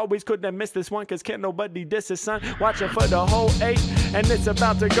like always, couldn't miss this one, cause can't nobody diss his son. Watching for the whole 8, and it's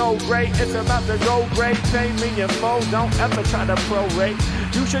about to go great. It's about to go great. Pay me in full, don't ever try to prorate.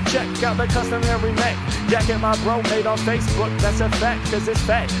 You should check out the customary Mack jacket my bro made on Facebook. That's a fact, cause it's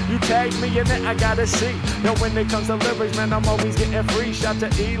fact. You tag me in it, I gotta see. Yo, when it comes to lyrics, man, I'm always getting free. Shout to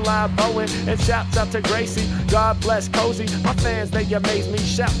Eli Bowen, and shouts out to Gracie. God bless Cozy, my fans, they amaze me.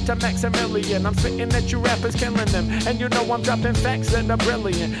 Shout to Maximilian, I'm spitting at you rappers, killing them. And you know I'm dropping facts that are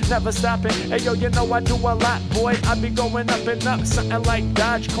brilliant, never stopping. Hey yo, you know I do a lot, boy. I be going up and up, something like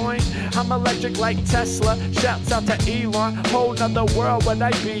Dogecoin. I'm electric like Tesla. Shouts out to Elon, whole nother world what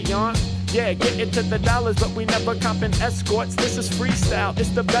I be on. Yeah, get into the dollars, but we never comping escorts. This is freestyle, it's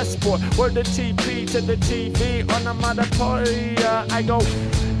the best sport. Word the TP to the TV. Onomatopoeia, I go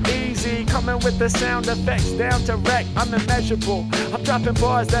easy, coming with the sound effects down to wreck. I'm immeasurable, I'm dropping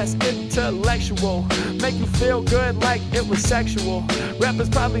bars that's intellectual. Make you feel good like it was sexual. Rappers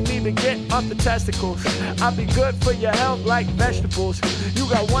probably need to get off the testicles. I'll be good for your health like vegetables. You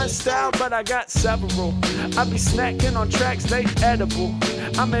got one style, but I got several. I be snacking on tracks, they edible.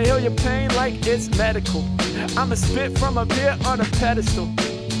 I'ma heal your pain like it's medical. I'ma spit from up here on a pedestal.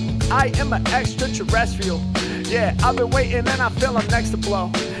 I am an extraterrestrial. Yeah, I've been waiting and I feel I'm next to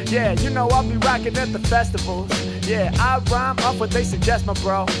blow. Yeah, you know I'll be rocking at the festivals. Yeah, I rhyme off what they suggest, my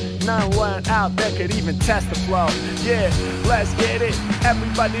bro. None one out there could even test the flow. Yeah, let's get it.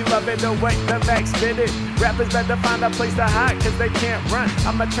 Everybody loving the way the Mack spit it. Rappers better find a place to hide, cause they can't run.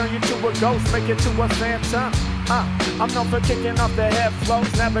 I'ma turn you to a ghost, make it to a phantom. I'm known for kicking off the head flows,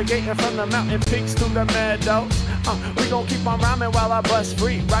 navigating from the mountain peaks to the meadows. We gon' keep on rhyming while I bust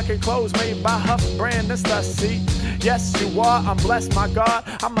free. Rockin' clothes made by Huff Brand and Stussy. Yes, you are, I'm blessed, my God.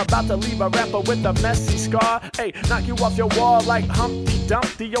 I'm about to leave a rapper with a messy scar. Hey, knock you off your wall like Humpty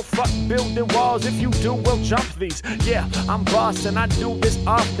Dumpty. Yo, fuck building walls, if you do, we'll jump these. Yeah, I'm boss and I do this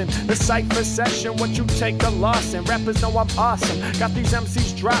often. The cypher session, what you take a loss in. Rappers know I'm awesome. Got these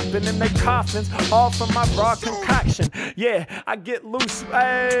MCs dropping in their coffins, all from my raw concoction. Yeah, I get loose,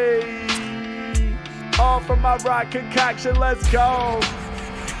 hey. All from my raw concoction, let's go.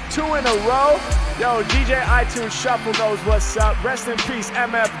 2 in a row. Yo, DJ iTunes Shuffle knows what's up. Rest in peace,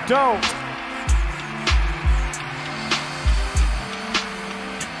 MF Doom.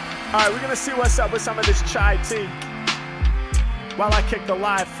 Alright, we're gonna see what's up with some of this chai tea while I kick the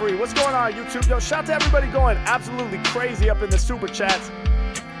live free. What's going on, YouTube? Yo, shout out to everybody going absolutely crazy up in the super chats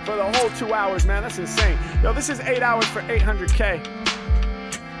for the whole 2 hours, man. That's insane. Yo, this is 8 hours for 800K.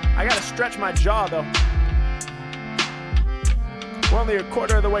 I gotta stretch my jaw, though. We're only a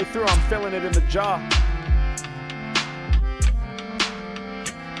quarter of the way through. I'm feeling it in the jaw.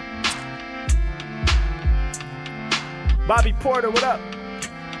 Bobby Porter, what up?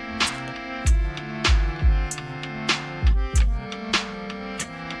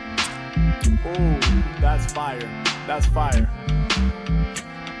 Ooh, that's fire. That's fire.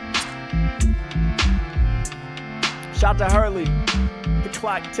 Shout to Hurley. The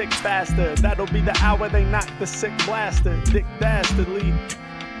clock ticks faster. That'll be the hour they knock the sick blaster. Dick Dastardly.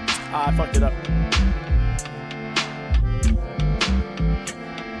 Ah, I fucked it up.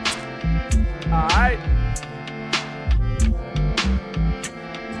 Alright.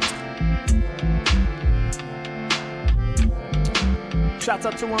 Shouts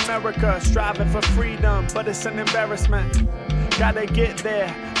out to America, striving for freedom, but it's an embarrassment. gotta get there.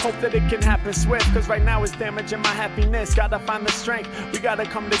 Hope that it can happen swift, cause right now it's damaging my happiness. Gotta find the strength, we gotta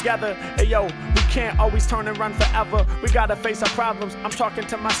come together. Hey yo, we can't always turn and run forever. We gotta face our problems, I'm talking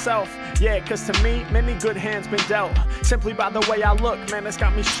to myself. Yeah, cause to me, many good hands been dealt. Simply by the way I look, man, it's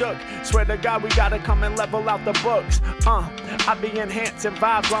got me shook. Swear to God, we gotta come and level out the books. I be enhancing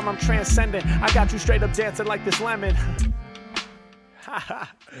vibes while I'm transcending. I got you straight up dancing like this lemon.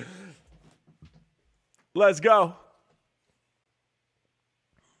 Let's go.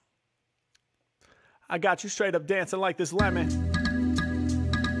 I got you straight up dancing like this lemon.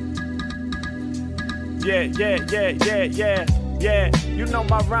 Yeah, yeah, yeah, yeah, yeah, yeah. You know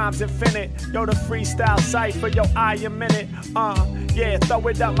my rhyme's infinite. Yo, the freestyle cipher, yo, I am in it. Yeah, throw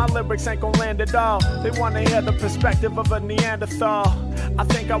it up, my lyrics ain't gon' land at all. They wanna hear the perspective of a Neanderthal. I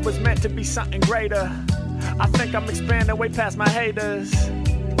think I was meant to be something greater. I think I'm expanding way past my haters.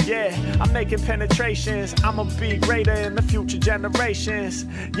 Yeah, I'm making penetrations. I'ma be greater in the future generations.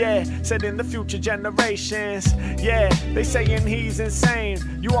 Yeah, said in the future generations. Yeah, they saying he's insane.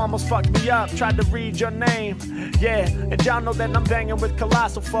 You almost fucked me up, tried to read your name. Yeah, and y'all know that I'm banging with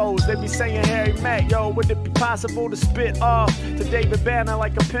colossal foes. They be saying, Harry Mack, yo, would it be possible to spit off to David Banner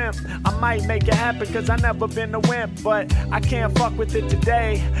like a pimp? I might make it happen cause I never been a wimp, but I can't fuck with it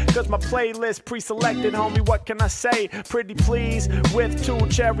today cause my playlist pre-selected, homie, what can I say? Pretty please with 2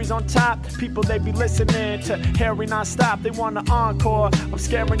 cherries on top. People, they be listening to Harry non-stop. They want an encore. I'm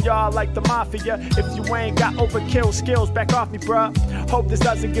scaring y'all like the mafia. If you ain't got overkill skills, back off me, bruh. Hope this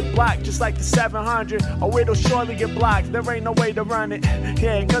doesn't get blocked just like the 700. Or it'll surely get blocked. There ain't no way to run it.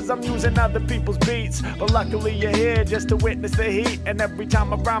 Yeah, cause I'm using other people's beats. But luckily you're here just to witness the heat. And every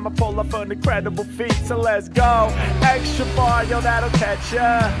time I rhyme, I pull up an incredible feat. So let's go. Extra bar, yo, that'll catch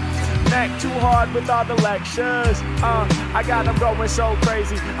ya. Mack too hard with all the lectures. I got them going so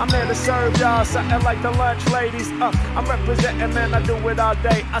crazy. I'm here to serve y'all something like the lunch ladies. I'm representing, man, I do it all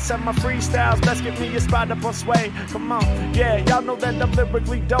day. I said my freestyles, let's get me a spot up on Sway. Come on, yeah, y'all know that I'm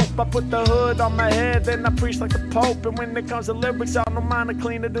lyrically dope. I put the hood on my head, then I preach like the Pope. And when it comes to lyrics, y'all know mine are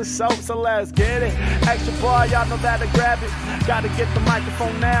cleaner than soap. So let's get it. Extra bar, y'all know that I grab it. Gotta get the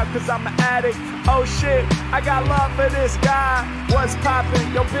microphone now, cause I'm an addict. Oh shit, I got love for this guy. What's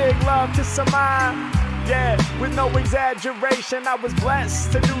poppin'? Yo, big love to Samai. Yeah, with no exaggeration, I was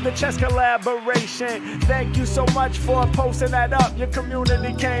blessed to do the chess collaboration. Thank you so much for posting that up. Your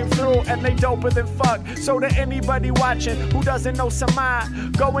community came through and they doper than fuck. So to anybody watching who doesn't know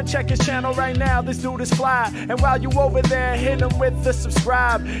Samai, go and check his channel right now. This dude is fly. And while you over there, hit him with the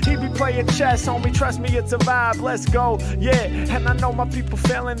subscribe. He be playing chess, homie, trust me, it's a vibe. Let's go, yeah, and I know my people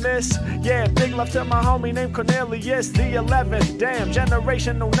feeling this. Yeah, big love to my homie named Cornelius, the 11th, damn,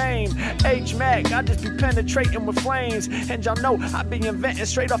 generational name. H Mack, I just be penetrating with flames. And y'all know I be inventing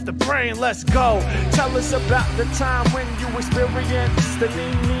straight off the brain. Let's go. Tell us about the time when you experienced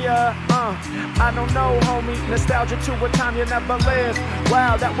anemia. I don't know, homie. Nostalgia to a time you never lived.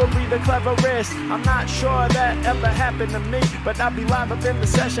 Wow, that would be the cleverest. I'm not sure that ever happened to me, but I be live up in the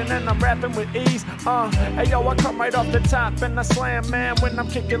session and I'm rapping with ease. Hey yo, I come right off the top and I slam, man. When I'm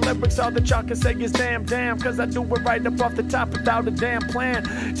kicking lyrics, all that y'all can say is damn, cause I do it right up off the top without a damn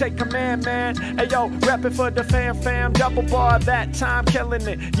plan. Take command, man. Hey yo, rapping for the fam, double bar that time, killing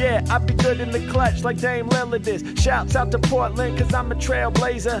it. Yeah, I be good in the clutch like Dame Lillard is. Shouts out to Portland, cause I'm a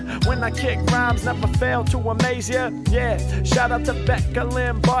trailblazer. When I kick rhymes, never fail to amaze ya. Yeah, shout out to Becca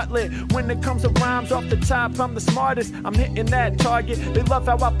Lynn Bartlett. When it comes to rhymes off the top, I'm the smartest. I'm hitting that target. They love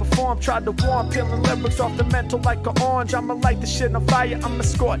how I perform, tried to warn, peeling lyrics off the mental like an orange. I'ma light the shit on fire, I'ma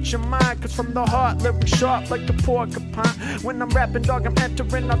scorch your mind. Cause from the heart, lyrics sharp like a porcupine. When I'm rapping, dog, I'm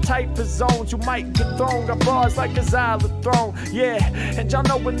entering all type of zones. You might get thrown, got bars like a xylophone. Yeah, and y'all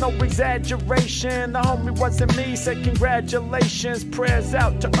know with no exaggeration, the homie wasn't me, said congratulations. Prayers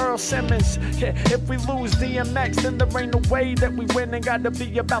out to Earl Simmons. Yeah, if we lose DMX, then there ain't no way that we win. And gotta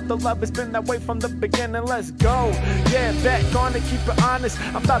be about the love, it's been that way from the beginning. Let's go. Yeah, back on it, keep it honest.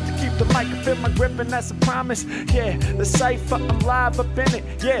 I'm about to keep the mic up in my grip, and that's a promise. Yeah, the cypher, I'm live up in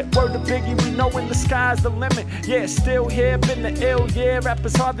it. Yeah, word to Biggie, we know when the sky's the limit. Yeah, still here, been the ill, yeah,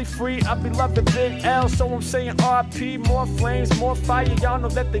 rappers hardly free. I be loving Big L, so I'm saying RP, more flames, more fire. Y'all know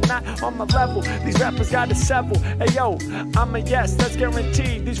that they not on my level. These rappers got to several. Hey yo, I'm a yes, that's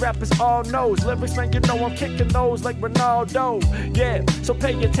guaranteed. These rappers us all knows. Lyrics, man, you know I'm kicking those like Ronaldo. Yeah, so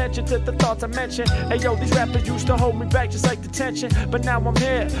pay attention to the thoughts I mention. Hey yo, these rappers used to hold me back just like detention, but now I'm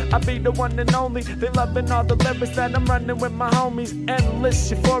here, I be the one and only. They loving all the lyrics that I'm running with my homies.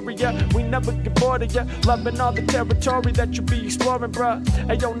 Endless euphoria, we never get bored of ya. Loving all the territory that you be exploring, bruh.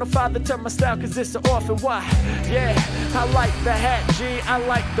 Hey yo, no father to my style, cause it's an orphan. Why? Yeah, I like the hat, G. I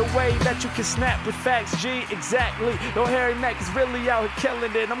like the way that you can snap with facts, G. Exactly. Yo, Harry Mack is really out here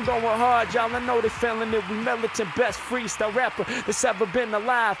killing it. I'm going hard, y'all. I know they feeling it. We militant, best freestyle rapper that's ever been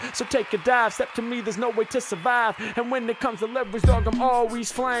alive. So take a dive. Step to me, there's no way to survive. And when it comes to lyrics, dog, I'm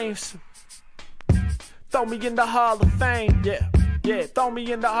always flames. Throw me in the Hall of Fame, yeah. Yeah, throw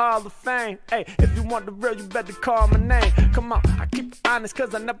me in the Hall of Fame. Hey, if you want the real, you better call my name. Come on, I keep it honest,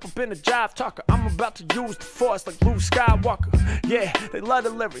 cause I never been a jive talker. I'm about to use the force like Luke Skywalker. Yeah, they love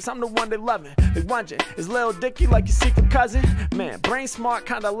the lyrics, I'm the one they loving. They wonder, is Lil Dicky like your secret cousin? Man, brain smart,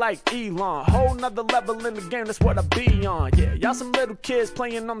 kinda like Elon. Whole nother level in the game, that's what I be on. Yeah, y'all some little kids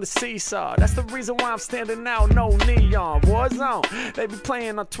playing on the seesaw. That's the reason why I'm standing out, no neon. Warzone, they be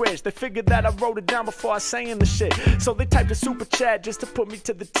playing on Twitch. They figured that I wrote it down before I saying the shit. So they typed a super chat just to put me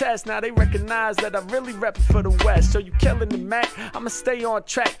to the test. Now they recognize that I'm really repping for the West. So you killing it, Mac? I'ma stay on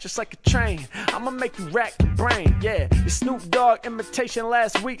track just like a train. I'ma make you rack your brain. Yeah, your Snoop Dogg imitation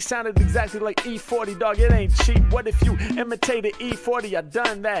last week sounded exactly like E40, dog. It ain't cheap. What if you imitated E40? I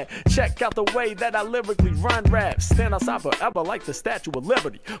done that. Check out the way that I lyrically run rap. Stand outside forever like the Statue of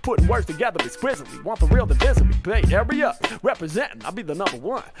Liberty. Putting words together exquisitely. Want the real to visit me. Bay Area representing. I'll be the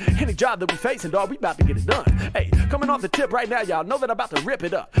 #1. Any job that we facing, dog, we about to get it done. Hey, coming off the tip right now, y'all know that I'm about to rip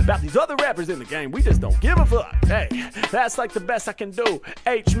it up. About these other rappers in the game, we just don't give a fuck. Hey, that's like the best I can do.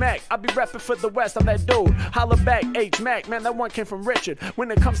 H Mac, I be rapping for the West, I'm that dude. Holla back, H Mac, man, that one came from Richard. When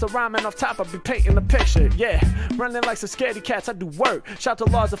it comes to rhyming off top, I be painting a picture. Yeah, running like some scaredy cats, I do work. Shout to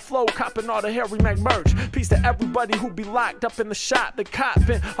Laws of Flow, copping all the Harry Mac merch. Peace to everybody who be locked up in the shop, the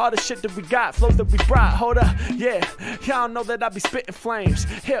copping all the shit that we got, flows that we brought. Hold up, yeah, y'all know that I be spitting flames.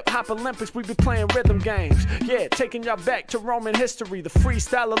 Hip Hop Olympics, we be playing rhythm games. Yeah, taking y'all back to Roman history. The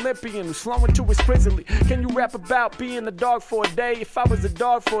freestyle Olympian who's flowing too exquisitely. Can you rap about being a dog for a day? If I was a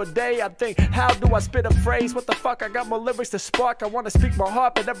dog for a day, I'd think, how do I spit a phrase? What the fuck? I got more lyrics to spark. I want to speak more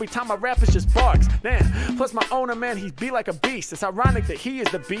heart, but every time I rap, it's just barks. Damn. Plus my owner, man, he be like a beast. It's ironic that he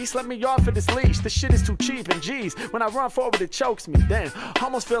is the beast. Let me off of this leash. This shit is too cheap, and geez, when I run forward, it chokes me. Damn.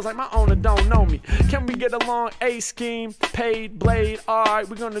 Almost feels like my owner don't know me. Can we get along? A-scheme, paid, blade. Alright,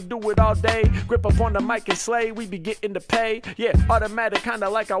 we're gonna do it all day. Grip up on the mic and slay. We be getting to pay. Yeah, automatic, kinda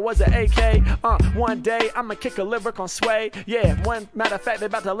like I was an AK. One day I'ma kick a lyric on Sway. Yeah, one matter of fact, they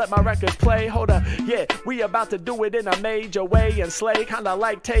about to let my records play. Hold up, yeah, we about to do it in a major way and slay. Kinda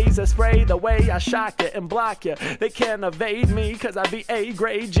like taser spray, the way I shock it and block you. They can't evade me, cause I be A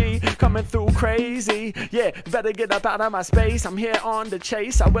grade G, coming through crazy. Yeah, better get up out of my space. I'm here on the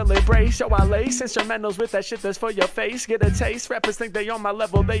chase, I will embrace. Yo, I lace instrumentals with that shit that's for your face. Get a taste, rappers think they on my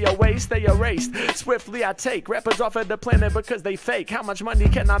level, they a waste, they erased. Swiftly I take rappers off of the planet because they fake. How much money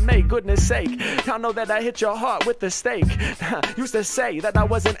can I make? Goodness sake, y'all know that I hit your heart with the stake. Used to say that I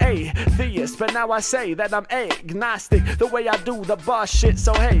was an atheist, but now I say that I'm agnostic. The way I do the boss shit,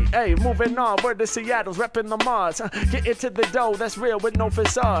 so hey, moving on. Word to Seattle's repping the Mars. Get into the dough, that's real with no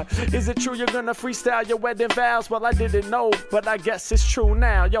facade. Is it true you're gonna freestyle your wedding vows? Well, I didn't know, but I guess it's true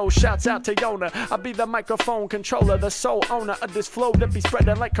now. Yo, shouts out to Yona. I'll be the microphone controller, the sole owner of this flow that be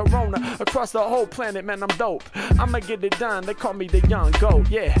spreading like Corona across the whole planet. Man, I'm dope. I'ma get it done. They call me the young goat.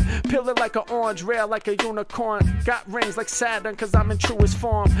 Yeah, peel it like an orange, rare like a unicorn. Got rings like Saturn, cause I'm in truest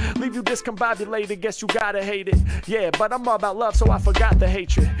form. Leave you discombobulated, guess you gotta hate it. Yeah, but I'm all about love, so I forgot the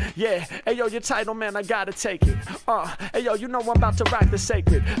hatred. Yeah, ayo, your title, man, I gotta take it. Ayo, you know I'm about to rock the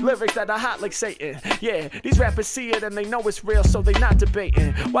sacred lyrics that are hot like Satan. Yeah, these rappers see it and they know it's real, so they not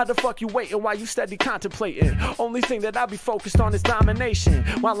debating. Why the fuck you waiting while you steady contemplating? Only thing that I be focused on is domination.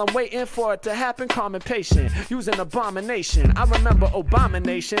 While I'm waiting for it to happen, calm and patient. Using abomination. I remember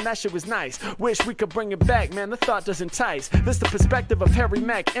Abomination, that shit was nice. Wish we could bring it back, man, the thought does entice. This the perspective of Harry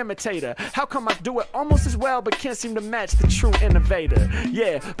Mack, imitator. How come I do it almost as well, but can't seem to match the true innovator?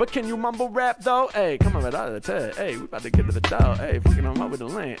 Yeah, but can you mumble rap though? Hey, come on right out of the tag. Hey, we about to get to the dog. Hey, fucking on up with the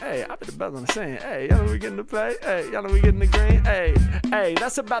lane. Hey, I be the best on the scene. Hey, y'all know we getting the play. Hey, y'all know we getting the green. Hey,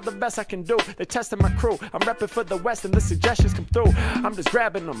 that's about the best I can do. They testing my crew. I'm rapping for the West and the suggestions come through. I'm just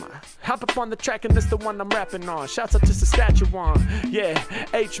grabbing them. Hop up on the track and this the one I'm rapping on. Shouts out to statue on. Yeah,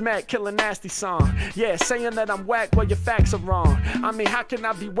 H-Mack, kill a nasty song. Yeah, saying that I'm whack, well your facts are wrong. I mean, how can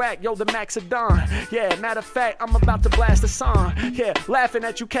I be whack? Yo, the Max are done. Yeah, matter of fact, I'm about to blast a song. Yeah, laughing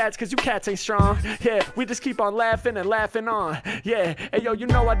at you cats, cause you cats ain't strong. Yeah, we just keep on laughing and laughing on. Yeah, hey yo, you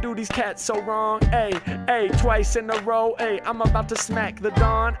know I do these cats so wrong. Hey, hey, twice in a row. Hey, I'm about to smack the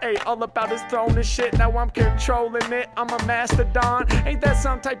Don. Hey, all about his throne and shit. Now I'm controlling it. I'm a mastodon. Ain't that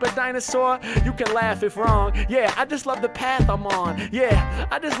some type of dinosaur? You can laugh if wrong. Yeah, I just love the path I'm on. Yeah,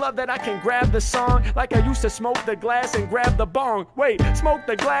 I just love that I can grab the song like I used to smoke the glass and grab the bong. Wait, smoke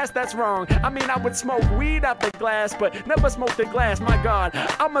the glass? That's wrong. I mean, I would smoke weed out the glass, but never smoke the glass. My God,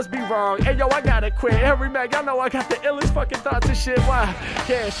 I must be wrong. Hey yo, I gotta quit. Every man, y'all know I got the illest fucking thoughts and shit. Why?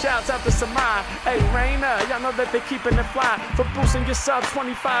 Yeah, shouts out to Samai. Hey, Raina, y'all know that they keeping it fly for boosting your subs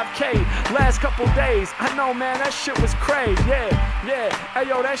 25K last couple days. I know, man, that shit was crazy. Yeah, yeah. Hey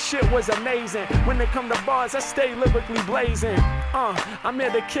yo, that shit was amazing. When it come to bars, I stay lyrically blazing. I'm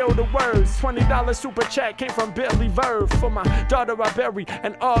here to kill the words. $20 super chat came from Billy Verve. For my daughter I bury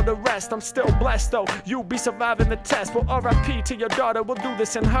and all the rest. I'm still blessed though. You be surviving the test. Well, RIP to your daughter. We'll do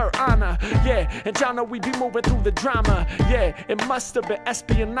this in her honor. Yeah, and y'all know we be moving through the drama. Yeah, it must have been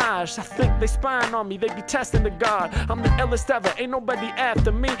espionage. I think they spying on me. They be testing the God. I'm the illest ever. Ain't nobody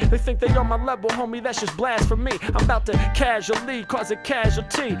after me. They think they on my level, homie. That's just blasphemy. I'm about to casually cause a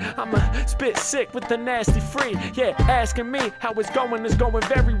casualty. I'ma spit sick with the nasty free. Yeah, asking me how it's going is going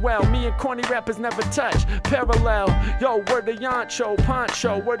very well. Me and corny rappers never touch. Parallel. Yo, word the Yancho,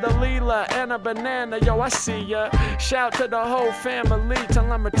 Poncho, word the Leela, and a banana. Yo, I see ya. Shout to the whole family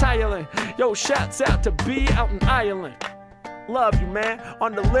till I'm retiring. Yo, shouts out to B out in Ireland. Love you, man.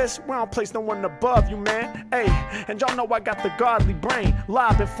 On the list, we don't place no one above you, man. Hey, and y'all know I got the godly brain.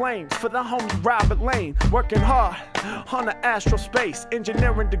 Live in flames for the homie Robert Lane. Working hard on the astral space.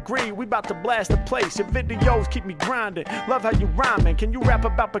 Engineering degree, we about to blast the place. Your videos keep me grinding. Love how you rhyming. Can you rap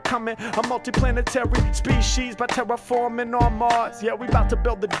about becoming a multiplanetary species by terraforming on Mars? Yeah, we about to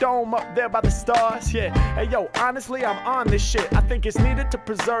build the dome up there by the stars. Yeah, hey yo, honestly, I'm on this shit. I think it's needed to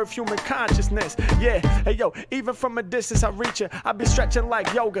preserve human consciousness. Yeah, hey yo, even from a distance I reach you. I be stretching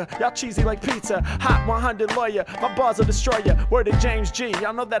like yoga, y'all cheesy like pizza. Hot 100 lawyer, my bars will destroy ya. Word to James G,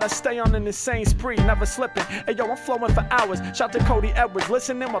 y'all know that I stay on an insane spree, never slipping. Hey yo, I'm flowing for hours. Shout to Cody Edwards,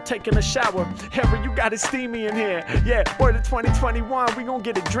 listening while taking a shower. Harry, you got it steamy in here. Yeah, word to 2021, we gon'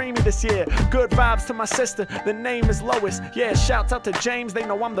 get it dreamy this year. Good vibes to my sister, the name is Lois. Yeah, shouts out to James, they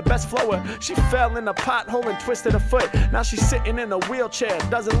know I'm the best flower. She fell in a pothole and twisted her foot. Now she's sitting in a wheelchair,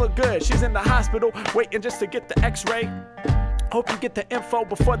 doesn't look good. She's in the hospital, waiting just to get the x-ray. Hope you get the info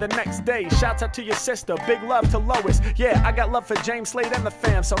before the next day. Shouts out to your sister, big love to Lois. Yeah, I got love for James Slade and the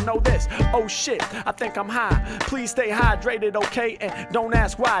fam, so know this. Oh shit, I think I'm high. Please stay hydrated, okay? And don't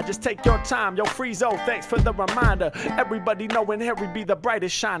ask why, just take your time. Yo, Friezo, thanks for the reminder. Everybody knowing Harry be the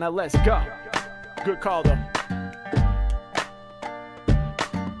brightest shiner. Let's go. Good call though.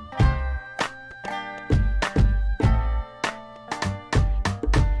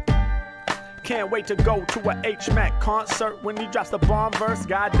 Can't wait to go to a H-Mack concert when he drops the bomb verse.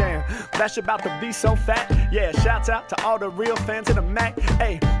 Goddamn, that shit about to be so fat. Yeah, shouts out to all the real fans of the Mack.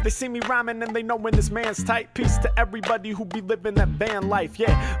 Hey, they see me rhyming and they know when this man's tight. Peace to everybody who be living that van life.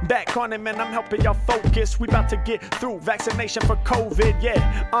 Yeah, back on it, man, I'm helping y'all focus. We about to get through vaccination for COVID.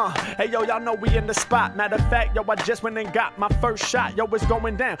 Yeah, hey yo, y'all know we in the spot. Matter of fact, yo, I just went and got my first shot. Yo, it's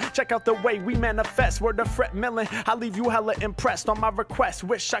going down. Check out the way we manifest. Word to Fret Millen, I leave you hella impressed on my request.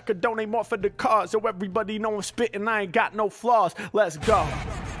 Wish I could donate more for the cause. So everybody know I'm spitting, I ain't got no flaws. Let's go.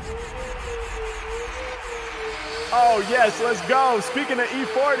 Oh yes, let's go. Speaking of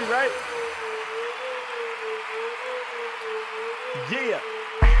E40, right? Yeah.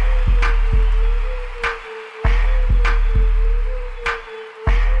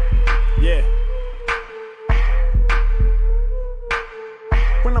 Yeah.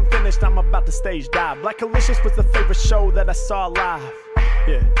 When I'm finished, I'm about to stage dive. Black Alicious was the favorite show that I saw live.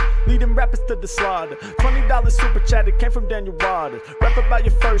 Yeah, leading rappers to the slaughter. $20 super chat, it came from Daniel Waters. Rap about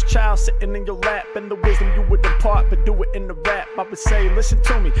your first child sitting in your lap and the wisdom you would impart, but do it in the rap. I would say, listen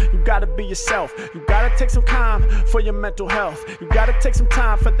to me, you gotta be yourself. You gotta take some time for your mental health. You gotta take some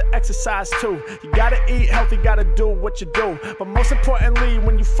time for the exercise too. You gotta eat healthy, gotta do what you do. But most importantly,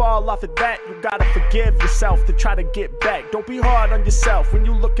 when you fall off at that, you gotta forgive yourself to try to get back. Don't be hard on yourself when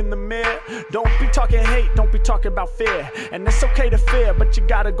you look in the mirror. Don't be talking hate, don't be talking about fear. And it's okay to fear, but you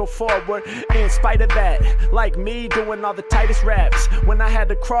gotta go for forward in spite of that. Like me doing all the tightest raps when I had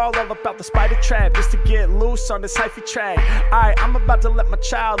to crawl all about the spider trap just to get loose on this hyphy track. Alright, I'm about to let my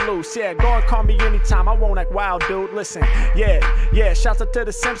child loose. Yeah, go and call me anytime. I won't act wild, dude. Listen, yeah, shouts out to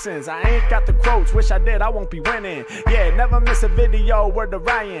the Simpsons. I ain't got the quotes, wish I did, I won't be winning. Yeah, never miss a video, word to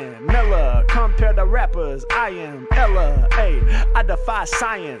Ryan Miller. Compare the rappers, I am Ella. Ayy, I defy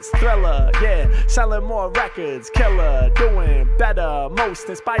science, thriller. Yeah, selling more records, killer, doing better, most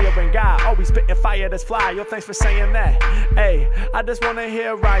inspiring guy, always spitting fire that's fly. Yo, thanks for saying that. Ayy, I just wanna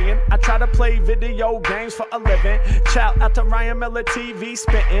hear Ryan. I try to play video games for a living. Shout out to Ryan Miller TV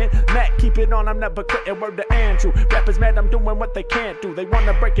spitting. Mack, keep it on, I'm never quitting. Word to Andrew. Rappers mad, I'm doing what they can't do. They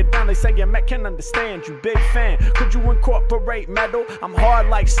wanna break it down, they saying Mack can understand you. Big fan, could you incorporate metal? I'm hard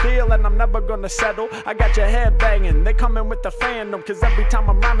like steel and I'm never gonna settle. I got your head banging, they coming with the fandom. Cause every time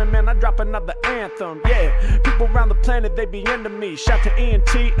I'm rhyming, man, I drop another anthem. Yeah, people around the planet, they be into me. Shout to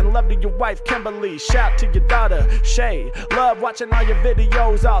ENT and love to your wife, Kimberly. Shout to your daughter, Shay. Love watching all your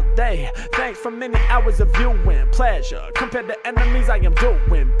videos all day. Thanks for many hours of viewing. Pleasure, compared to enemies, I am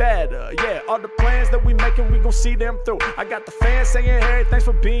doing better. Yeah, all the plans that we making, we gon' see them through. I got the fans saying, hey, thanks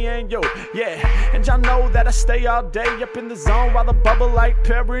for being you. Yeah, and y'all know that I stay all day up in the zone while the bubble like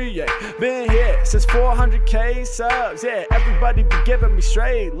Perry. Yeah, been here since 400K subs. Yeah, everybody be giving me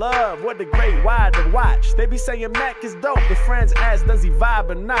straight love. What a great wide to watch. They be saying Mack is dope. The friends ask, does he vibe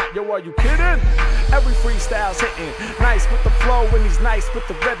or not? Yo, are you kidding? Every freestyle's hitting. Nice with the flow and he's nice with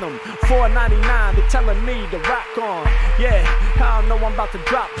the rhythm. $4.99, they telling me to rock on. Yeah, I don't know I'm about to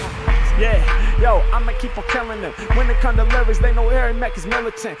drop. Yeah, yo, I'ma keep on killing them. When it come to lyrics, they know Harry Mack is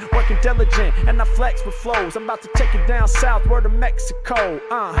militant, working diligent, and I flex with flows. I'm about to take it down south, word of Mexico.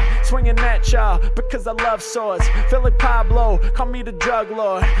 Swinging at y'all because I love swords. Feel like Pablo, call me the drug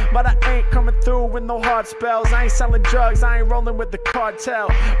lord. But I ain't coming through with no hard spells. I ain't selling drugs, I ain't rolling with the cartel.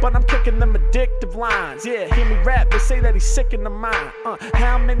 But I'm kicking them addictive lines. Yeah, hear me rap, they say that he's sick in the mind.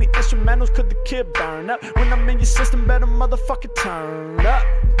 How many instrumentals could the kid burn up? When I'm in your system, better motherfucking turn up.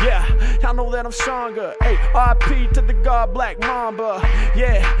 Yeah, y'all know that I'm stronger. Hey, RP to the god Black Mamba.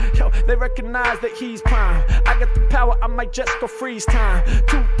 Yeah, yo, they recognize that he's prime. I got the power, I might just go freeze time.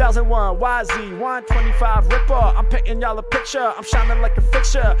 2001 YZ 125 Ripper. I'm painting y'all a picture, I'm shining like a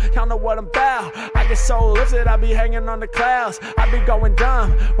fixture. Y'all know what I'm about. I get so lifted, I be hanging on the clouds. I be going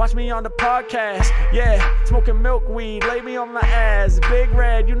dumb, watch me on the podcast. Yeah, smoking milkweed, lay me on my ass. Big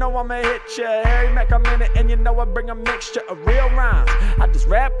Red, you know I'ma hit ya. Harry Mack, I'm in it, and you know I bring a mixture of real rhymes. I just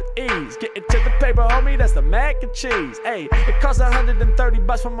rap with ease, get it to the paper, homie, that's the mac and cheese. Hey, it costs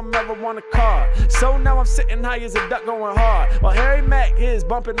 $130 for my marijuana card. So now I'm sitting high as a duck going hard. While Harry Mack is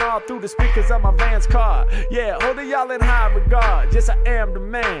bumping all through the speakers of my van's car. Yeah, holding y'all in high regard. Yes, I am the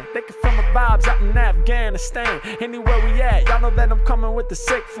man. They can feel my vibes out in Afghanistan. Anywhere we at, y'all know that I'm coming with the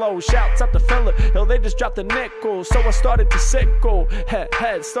sick flow. Shouts out to Philip, yo, they just dropped the nickel. So I started to sickle.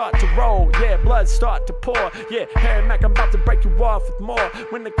 Head start to roll. Yeah, blood start to pour. Yeah, Harry Mack, I'm about to break you off with more.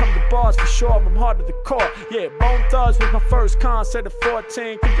 When it comes to bars, for sure, I'm hard to the core. Yeah, Bone Thugs was my first concert at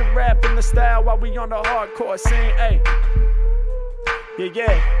 14. Could you rap in the style while we on the hardcore scene? Hey.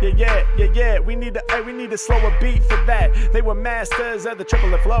 Yeah. We need to slow a beat for that. They were masters of the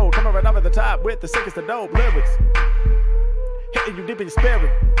triple flow, coming right over the top with the sickest of dope lyrics, hitting you deep in your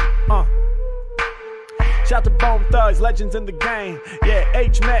spirit. Shout to Bone Thugs, legends in the game. Yeah,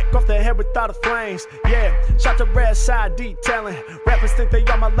 H-Mack off the head without the flames. Yeah, shout to Red Side detailing. Rappers think they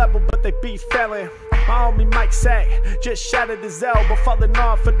on my level, but they be failing. My homie Mike Sack just shattered his elbow, falling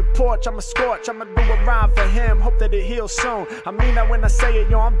off of the porch. I'm a scorch, I'ma do a rhyme for him. Hope that it heals soon. I mean that when I say it,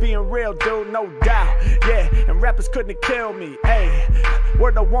 yo, I'm being real, dude, no doubt. Yeah, and rappers couldn't kill me. Hey,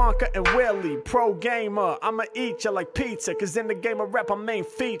 word to Wonka and Willie, pro gamer. I'ma eat you like pizza, cause in the game of rap, I'm main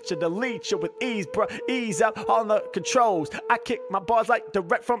feature. Delete you with ease, bruh. Ease out all the controls. I kick my bars like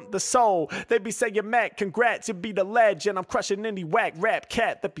direct from the soul. They be saying, Mack, congrats, you be the legend. I'm crushing any whack rap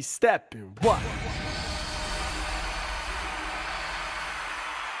cat that be stepping. What?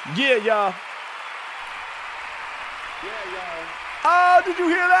 Yeah, y'all. Oh, did you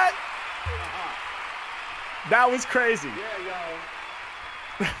hear that? That was crazy.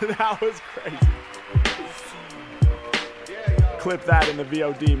 That was crazy. Clip that in the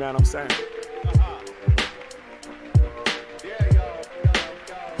VOD, man, I'm saying.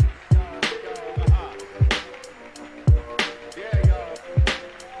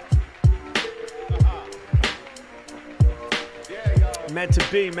 Meant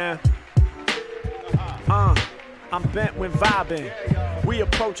to be, man. I'm bent when vibing. We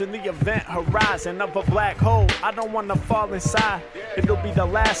approaching the event horizon of a black hole. I don't wanna fall inside. It'll be the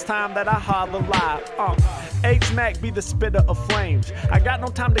last time that I holler live. Mack be the spitter of flames. I got no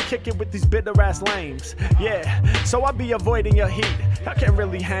time to kick it with these bitter ass lames. Yeah, so I be avoiding your heat. Y'all can't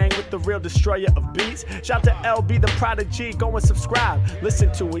really hang with the real destroyer of beats. Shout to LB the Prodigy, go and subscribe.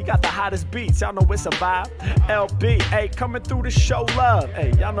 Listen to it, he got the hottest beats. Y'all know it's a vibe. LB, hey, coming through to show love.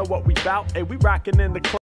 Hey, y'all know what we bout. Hey, we rocking in the club.